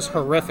think that was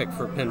horrific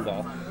for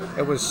pinball.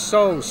 It was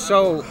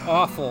so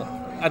awful.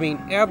 I mean,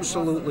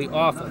 absolutely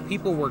awful.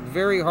 People work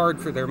very hard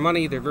for their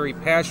money. They're very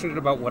passionate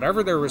about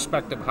whatever their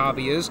respective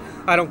hobby is.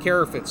 I don't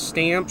care if it's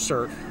stamps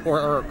or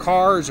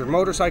cars or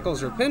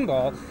motorcycles or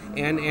pinball.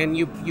 And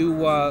you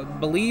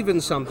believe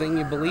in something,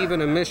 you believe in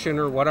a mission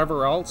or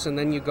whatever else, and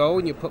then you go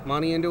and you put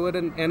money into it,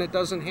 and it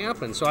doesn't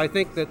happen. So I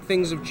think that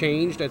things have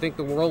changed. I think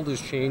the world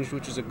has changed,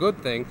 which is a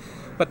good thing.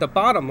 But the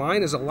bottom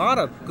line is a lot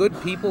of good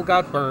people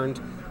got burned,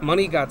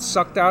 money got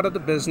sucked out of the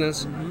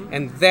business,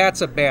 and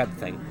that's a bad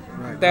thing.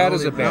 Right. That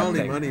is a Not bad only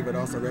thing. money, but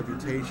also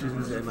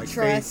reputations and like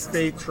Trust.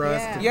 faith,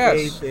 trust, and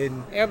Yes, faith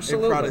in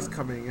absolutely. products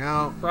coming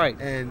out. Right.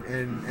 And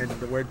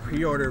the word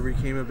pre-order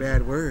became a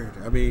bad word.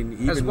 I mean,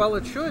 even As well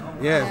it should.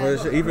 yeah, well,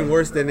 it's even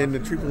worse than in the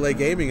AAA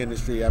gaming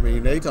industry. I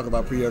mean, they talk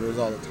about pre-orders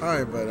all the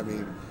time, but I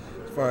mean,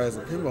 as far as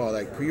the pinball,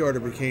 like pre-order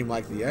became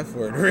like the F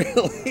word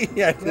really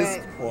at this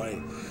Right.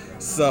 point.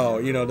 So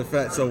the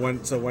fact. So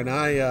when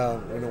I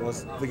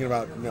was thinking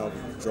about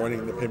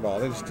joining the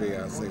pinball industry,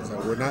 I was saying,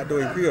 so we're not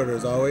doing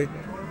pre-orders, are we?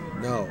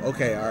 No.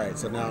 Okay. All right.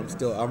 So now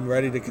I'm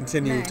ready to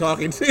continue Nice.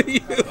 talking to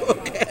you.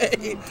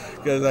 Okay.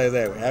 Because like I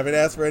said, we haven't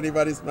asked for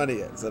anybody's money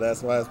yet. So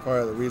that's why it's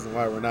part of the reason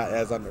why we're not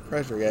as under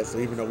pressure yet. So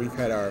even though we've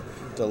had our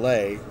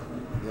delay,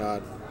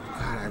 God,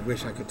 I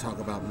wish I could talk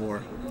about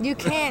more, You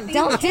can't.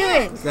 Don't do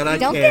it. But I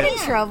Don't can't. get in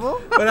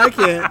trouble. but I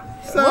can't.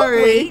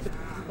 Sorry. wait.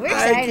 We're I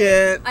excited.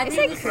 can't. I It's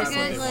think like this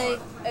is Christmas.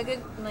 a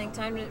good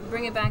time to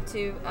bring it back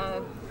to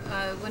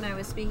when I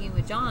was speaking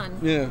with John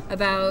Yeah.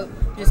 about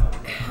just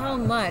how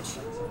much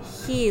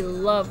he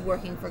loved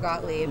working for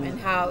Gottlieb and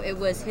how it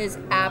was his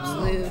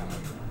absolute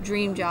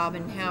dream job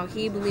and how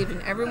he believed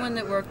in everyone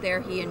that worked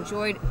there. He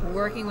enjoyed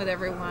working with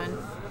everyone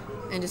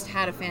and just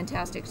had a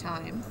fantastic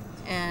time.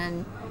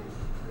 And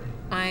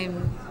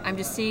I'm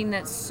just seeing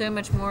that so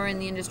much more in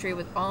the industry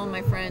with all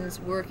my friends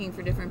working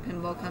for different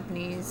pinball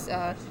companies.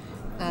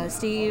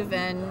 Steve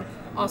and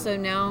also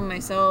now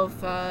myself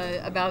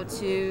about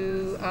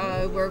to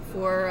work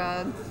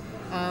for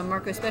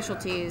Marco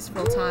Specialties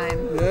full time.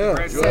 Yeah.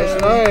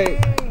 Congratulations.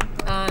 Right.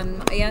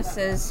 Yes,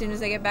 as soon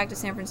as I get back to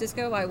San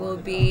Francisco, I will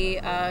be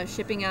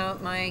shipping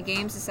out my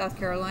games to South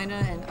Carolina,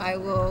 and I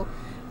will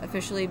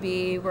officially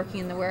be working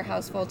in the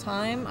warehouse full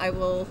time. I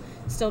will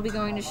still be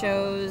going to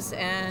shows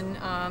and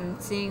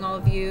seeing all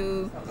of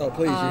you. Oh,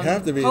 please, you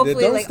have to be.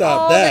 hopefully, Don't like,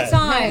 stop all that. the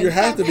time. You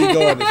have to be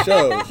going to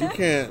shows. You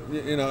can't,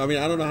 I mean,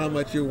 I don't know how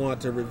much you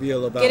want to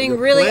reveal about Getting your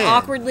really plan.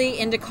 awkwardly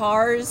into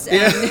cars.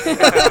 And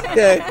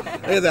Okay.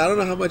 Like I said, I don't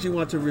know how much you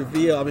want to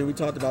reveal. I mean, we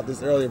talked about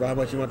this earlier, but how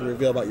much you want to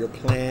reveal about your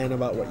plan,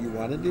 about what you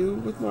want to do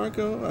with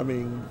Marco. I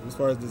mean, as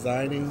far as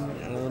designing,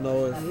 I don't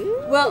know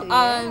if... well,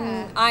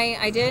 Yeah.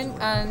 I did.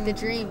 The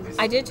dreams.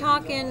 I did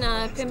talk in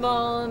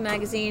Pinball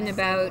Magazine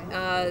about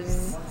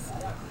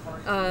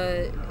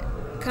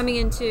coming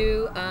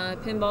into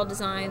pinball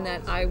design,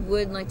 that I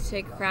would like to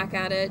take a crack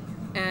at it,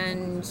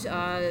 and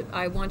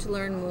I want to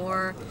learn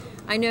more.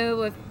 I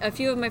know a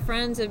few of my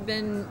friends have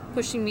been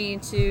pushing me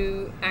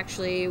to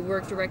actually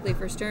work directly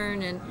for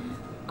Stern, and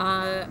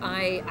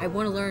I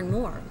want to learn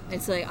more.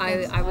 It's like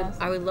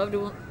I would love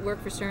to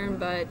work for Stern,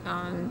 but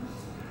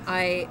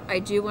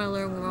I do want to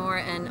learn more,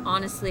 and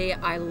honestly,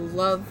 I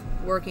love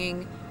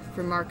working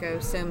for Marco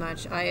so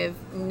much. I have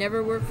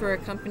never worked for a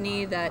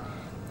company that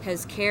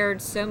has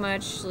cared so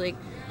much, like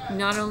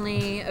not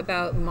only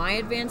about my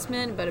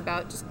advancement, but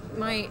about just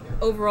my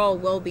overall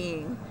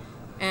well-being.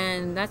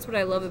 And that's what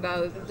I love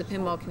about the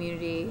pinball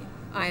community.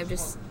 I have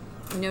just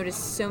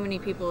noticed so many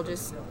people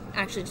just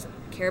actually just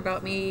care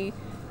about me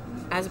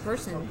as a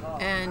person,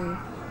 and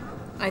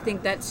I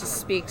think that just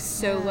speaks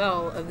so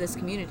well of this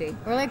community.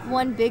 We're like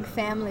one big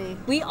family.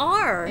 We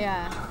are.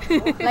 Yeah.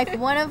 Like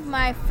one of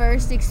my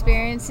first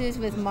experiences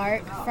with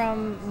Mark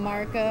from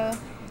Marco,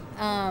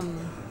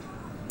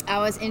 I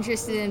was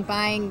interested in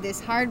buying this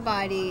hard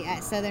body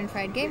at Southern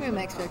Fried Game Room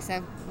Expo because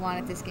I've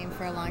wanted this game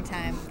for a long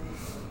time.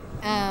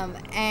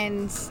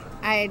 And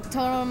I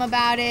told him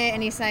about it,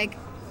 and he's like,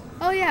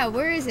 "Oh yeah,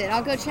 where is it?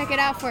 I'll go check it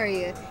out for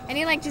you." And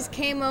he like just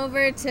came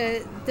over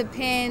to the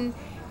pin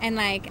and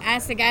like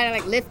asked the guy to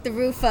like lift the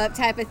roof up,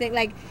 type of thing.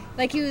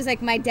 Like he was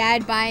like my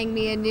dad buying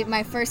me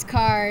my first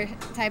car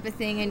type of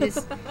thing, and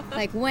just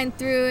like went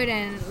through it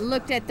and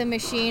looked at the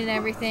machine and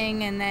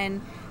everything. And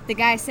then the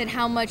guy said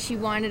how much he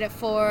wanted it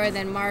for.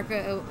 Then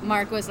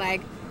Mark was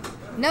like,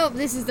 "Nope,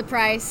 this is the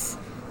price,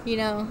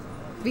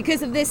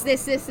 because of this,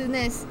 and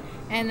this."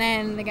 And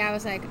then the guy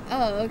was like,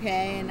 "Oh,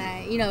 okay." And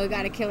I,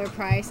 got a killer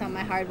price on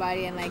my hard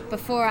body. And like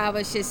before, I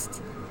was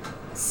just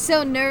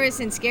so nervous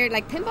and scared.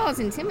 Like, pinball is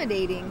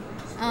intimidating.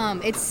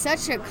 It's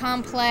such a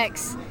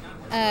complex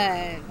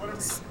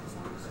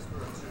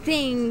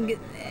thing.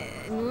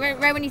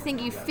 Right when you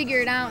think you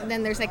figure it out,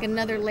 then there's like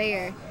another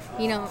layer,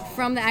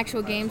 from the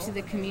actual game to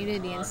the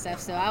community and stuff.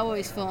 So I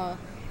always feel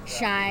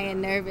shy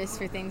and nervous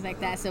for things like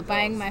that. So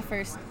buying my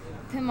first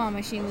pinball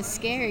machine was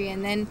scary.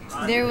 And then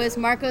there was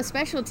Marco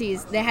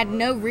Specialties. They had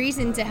no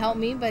reason to help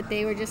me, but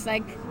they were just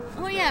like,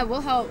 oh yeah,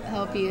 we'll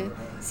help you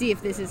see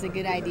if this is a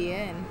good idea.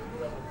 And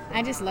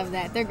I just love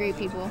that. They're great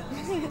people.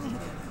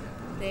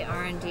 They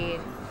are indeed.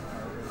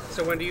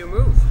 So when do you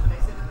move?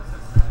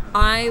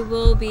 I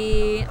will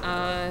be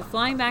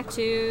flying back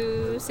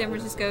to San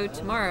Francisco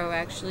tomorrow,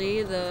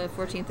 actually, the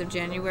 14th of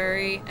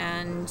January,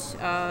 and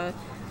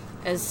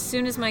as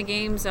soon as my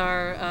games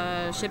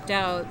are shipped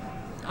out,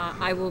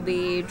 I will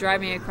be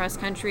driving across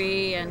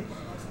country, and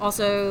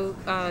also,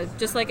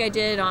 just like I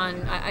did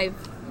I've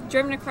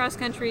driven across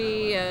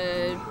country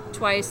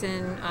twice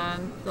in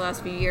the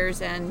last few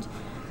years, and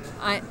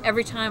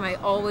every time I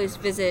always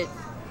visit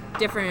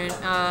different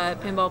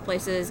pinball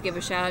places, give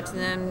a shout out to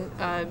them.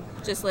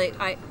 Just like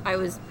I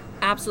was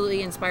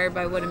absolutely inspired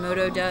by what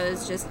Emoto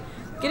does, just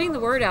getting the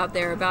word out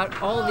there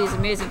about all of these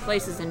amazing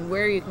places and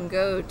where you can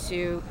go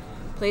to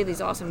play these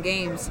awesome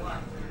games.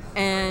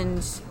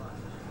 And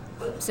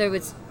so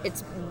it's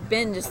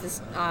been just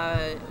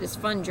this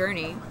fun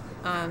journey.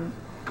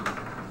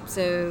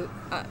 So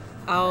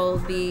I'll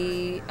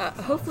be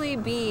hopefully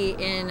be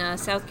in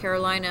South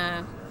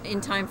Carolina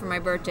in time for my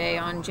birthday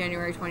on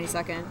January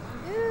 22nd.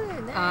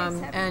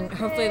 And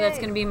hopefully that's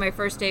going to be my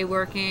first day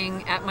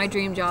working at my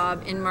dream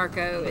job in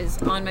Marco is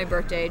on my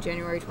birthday,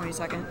 January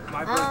 22nd.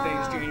 My birthday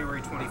is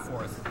January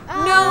 24th.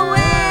 No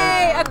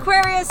way!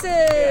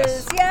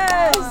 Aquariuses!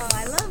 Yes! Oh,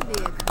 I love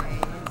the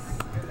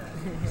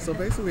Aquarius. So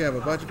basically, we have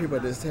a bunch of people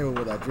at this table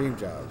with our dream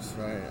jobs,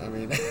 right? I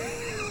mean,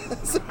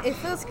 It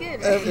feels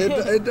good.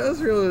 it does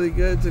feel really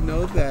good to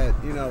know that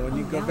when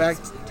you go back,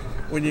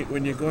 when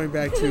you're going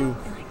back to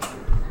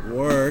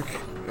work.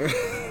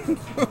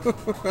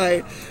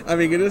 Right. I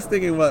mean, just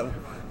thinking what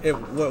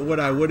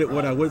I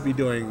would be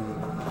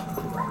doing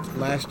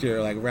last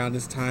year, like around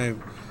this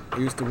time, I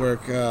used to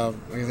work. I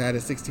had a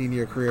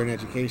 16-year career in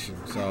education,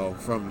 so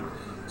from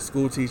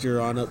school teacher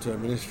on up to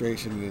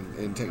administration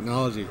and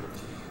technology.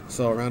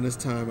 So around this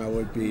time, I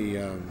would be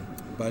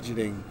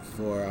budgeting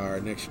for our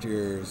next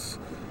year's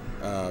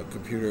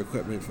computer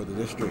equipment for the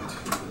district,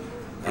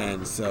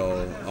 and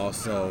so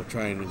also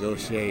trying to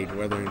negotiate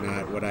whether or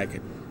not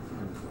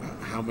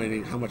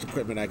how much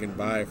equipment I can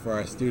buy for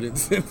our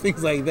students and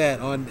things like that,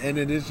 in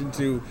addition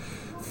to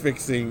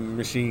fixing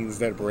machines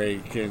that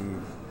break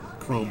and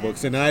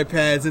Chromebooks and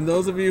iPads. And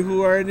those of you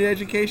who are in the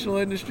educational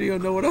industry will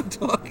know what I'm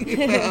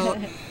talking about,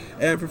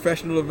 and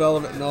professional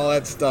development and all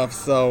that stuff.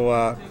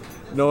 So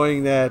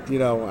knowing that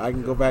I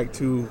can go back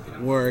to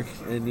work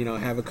and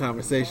have a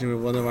conversation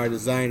with one of our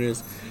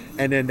designers,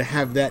 and then to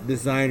have that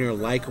designer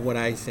like what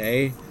I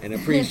say and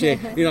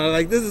appreciate,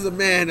 like, this is a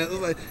man that was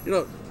like,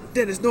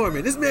 Dennis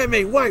Norman, this man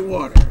made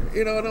Whitewater,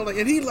 and I'm like,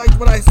 and he liked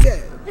what I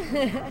said.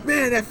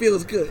 Man, that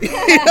feels good.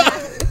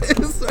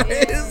 It's like,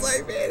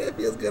 man, it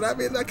feels good. I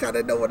mean, I kind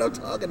of know what I'm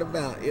talking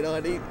about,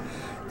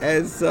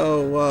 and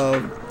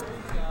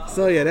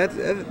so yeah,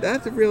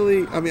 that's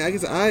really. I mean, I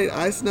guess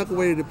I snuck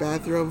away to the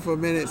bathroom for a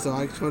minute, so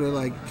I sort of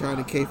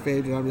trying to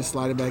kayfabe and I'm just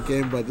sliding back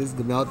in. But this is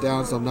the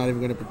meltdown, so I'm not even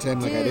going to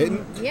pretend like I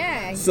didn't.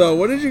 Yeah. So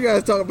what did you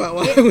guys talk about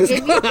while I was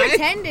If gone? you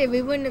pretended,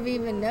 we wouldn't have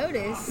even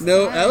noticed.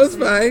 No, that was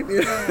fine.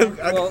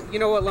 Well, you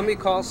know what? Let me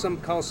call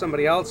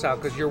somebody else out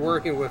because you're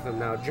working with him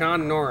now.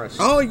 John Norris.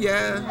 Oh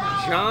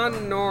yeah.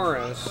 John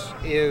Norris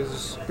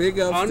is Big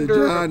ups to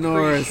John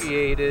Norris.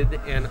 underappreciated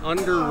and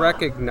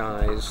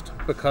under-recognized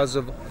because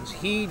of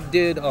he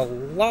did a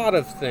lot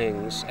of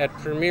things at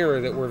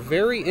Premiere that were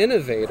very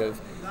innovative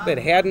that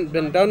hadn't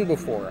been done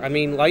before. I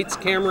mean, lights,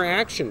 camera,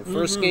 action.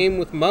 First game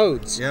with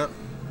modes. Yep.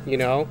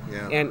 Yeah.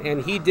 Yeah.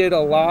 And he did a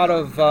lot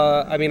of.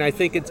 I mean, I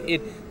think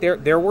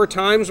there were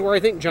times where I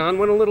think John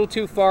went a little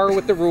too far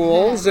with the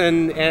rules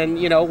and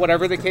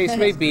whatever the case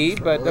may be.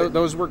 But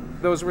those were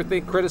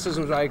the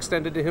criticisms I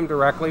extended to him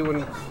directly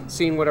when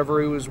seeing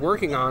whatever he was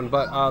working on.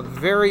 But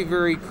very,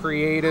 very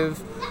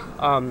creative.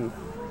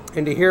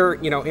 And to hear,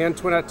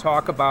 Antoinette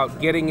talk about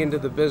getting into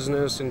the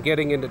business and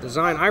getting into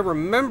design, I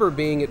remember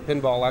being at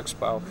Pinball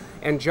Expo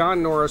and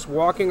John Norris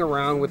walking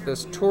around with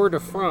this Tour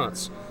de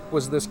France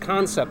was this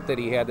concept that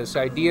he had, this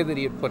idea that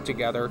he had put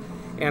together.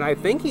 And I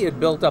think he had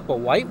built up a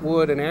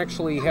whitewood and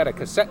actually had a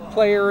cassette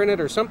player in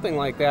it or something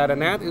like that.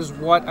 And that is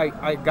what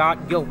I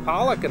got Gil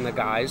Pollock and the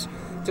guys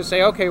to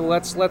say, okay, well,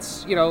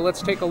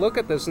 let's take a look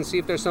at this and see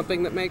if there's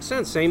something that makes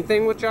sense. Same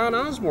thing with John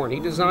Osborne. He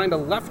designed a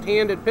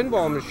left-handed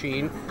pinball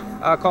machine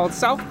called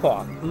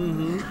Southpaw,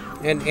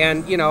 and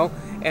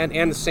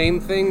the same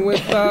thing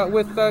with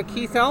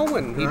Keith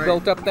Elwin. He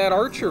built up that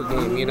Archer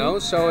game,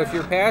 So if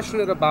you're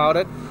passionate about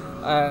it,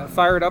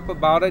 fired up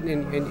about it,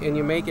 and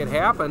you make it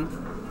happen,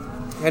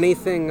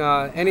 anything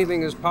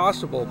is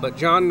possible. But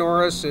John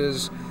Norris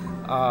is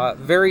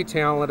very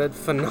talented,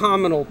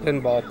 phenomenal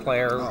pinball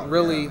player,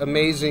 really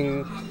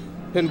amazing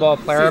pinball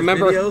player. I See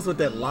remember videos with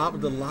the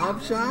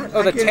lob shot. Oh,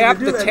 I the can't tap,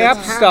 even do the that. tap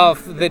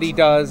stuff that he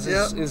does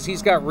Yep. is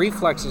he's got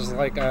reflexes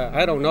like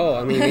I don't know.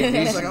 I mean,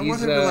 It's like I he's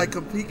want him to like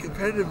compete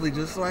competitively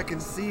just so I can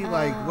see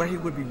like where he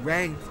would be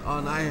ranked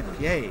on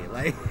IFPA,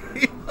 like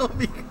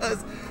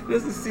because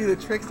just to see the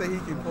tricks that he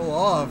can pull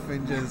off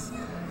and just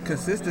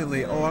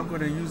consistently. Oh, I'm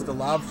going to use the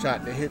lob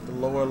shot to hit the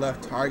lower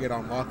left target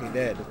on Walking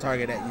Dead, the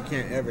target that you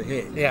can't ever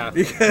hit. Yeah,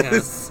 because yeah,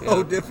 it's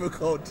so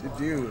difficult to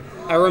do.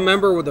 I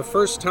remember with the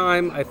first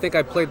time I think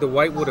I played the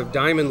Whitewood of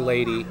Diamond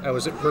Lady. I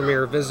was at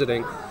Premiere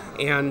visiting,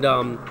 and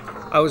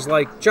I was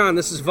like, John,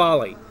 this is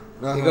volley.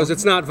 He goes,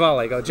 it's not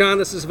volley. I go, John,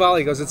 this is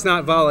volley. He goes, it's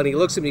not volley. And he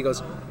looks at me, he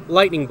goes,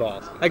 lightning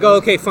ball. I go,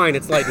 okay, fine,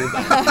 it's lightning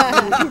ball.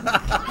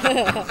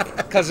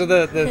 Because of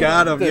the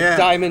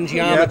diamond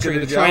geometry,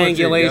 the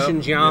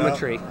triangulation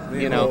geometry.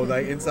 Yep. You know,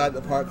 like inside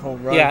the park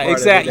home run. Yeah, part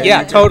exactly. of it Yeah,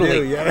 that you can totally.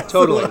 do. Yeah,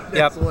 Totally.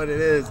 That's Yep. what it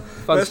is.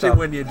 Fun Especially stuff.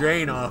 when you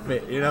drain off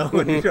it, you know,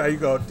 when you try, you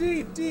go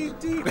deep, deep,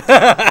 deep.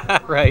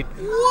 Right.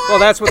 Well,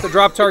 that's what the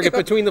drop target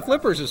between the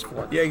flippers is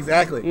for. Yeah,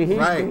 exactly.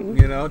 Right.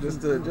 You know,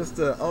 just to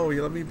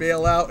let me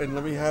bail out and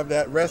let me have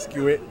that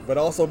rescue it, but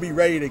also be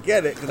ready to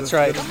get it because That's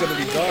right. it's going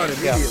to be gone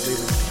immediately.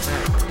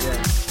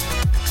 Yeah.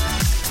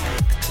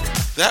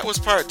 That was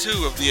part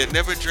 2 of the It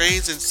Never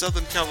Drains in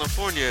Southern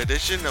California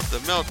edition of the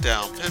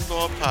Meltdown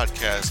Pinball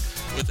Podcast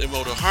with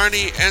Emoto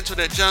Harney,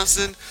 Antoinette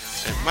Johnson,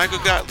 and Michael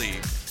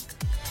Gottlieb.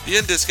 The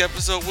Indisc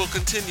episode will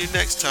continue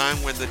next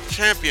time when the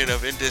champion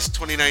of Indisc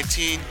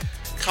 2019,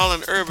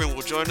 Colin Urban,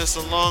 will join us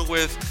along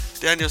with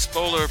Daniel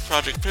Spoler of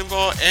Project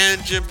Pinball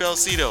and Jim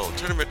Belcito,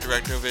 Tournament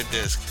Director of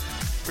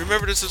Indisc.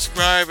 Remember to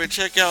subscribe and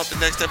check out the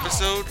next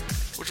episode,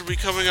 which will be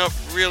coming up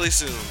really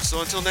soon.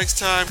 So until next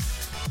time,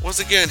 once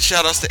again,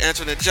 shout-outs to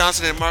Antoinette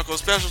Johnson and Marco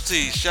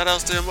Specialties.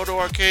 Shout-outs to Emoto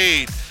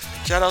Arcade.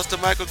 Shout-outs to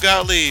Michael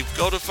Gottlieb.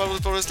 Go to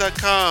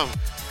publicbonus.com.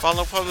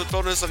 Follow Public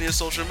Bonus on your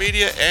social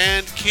media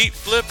and keep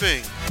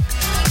flipping.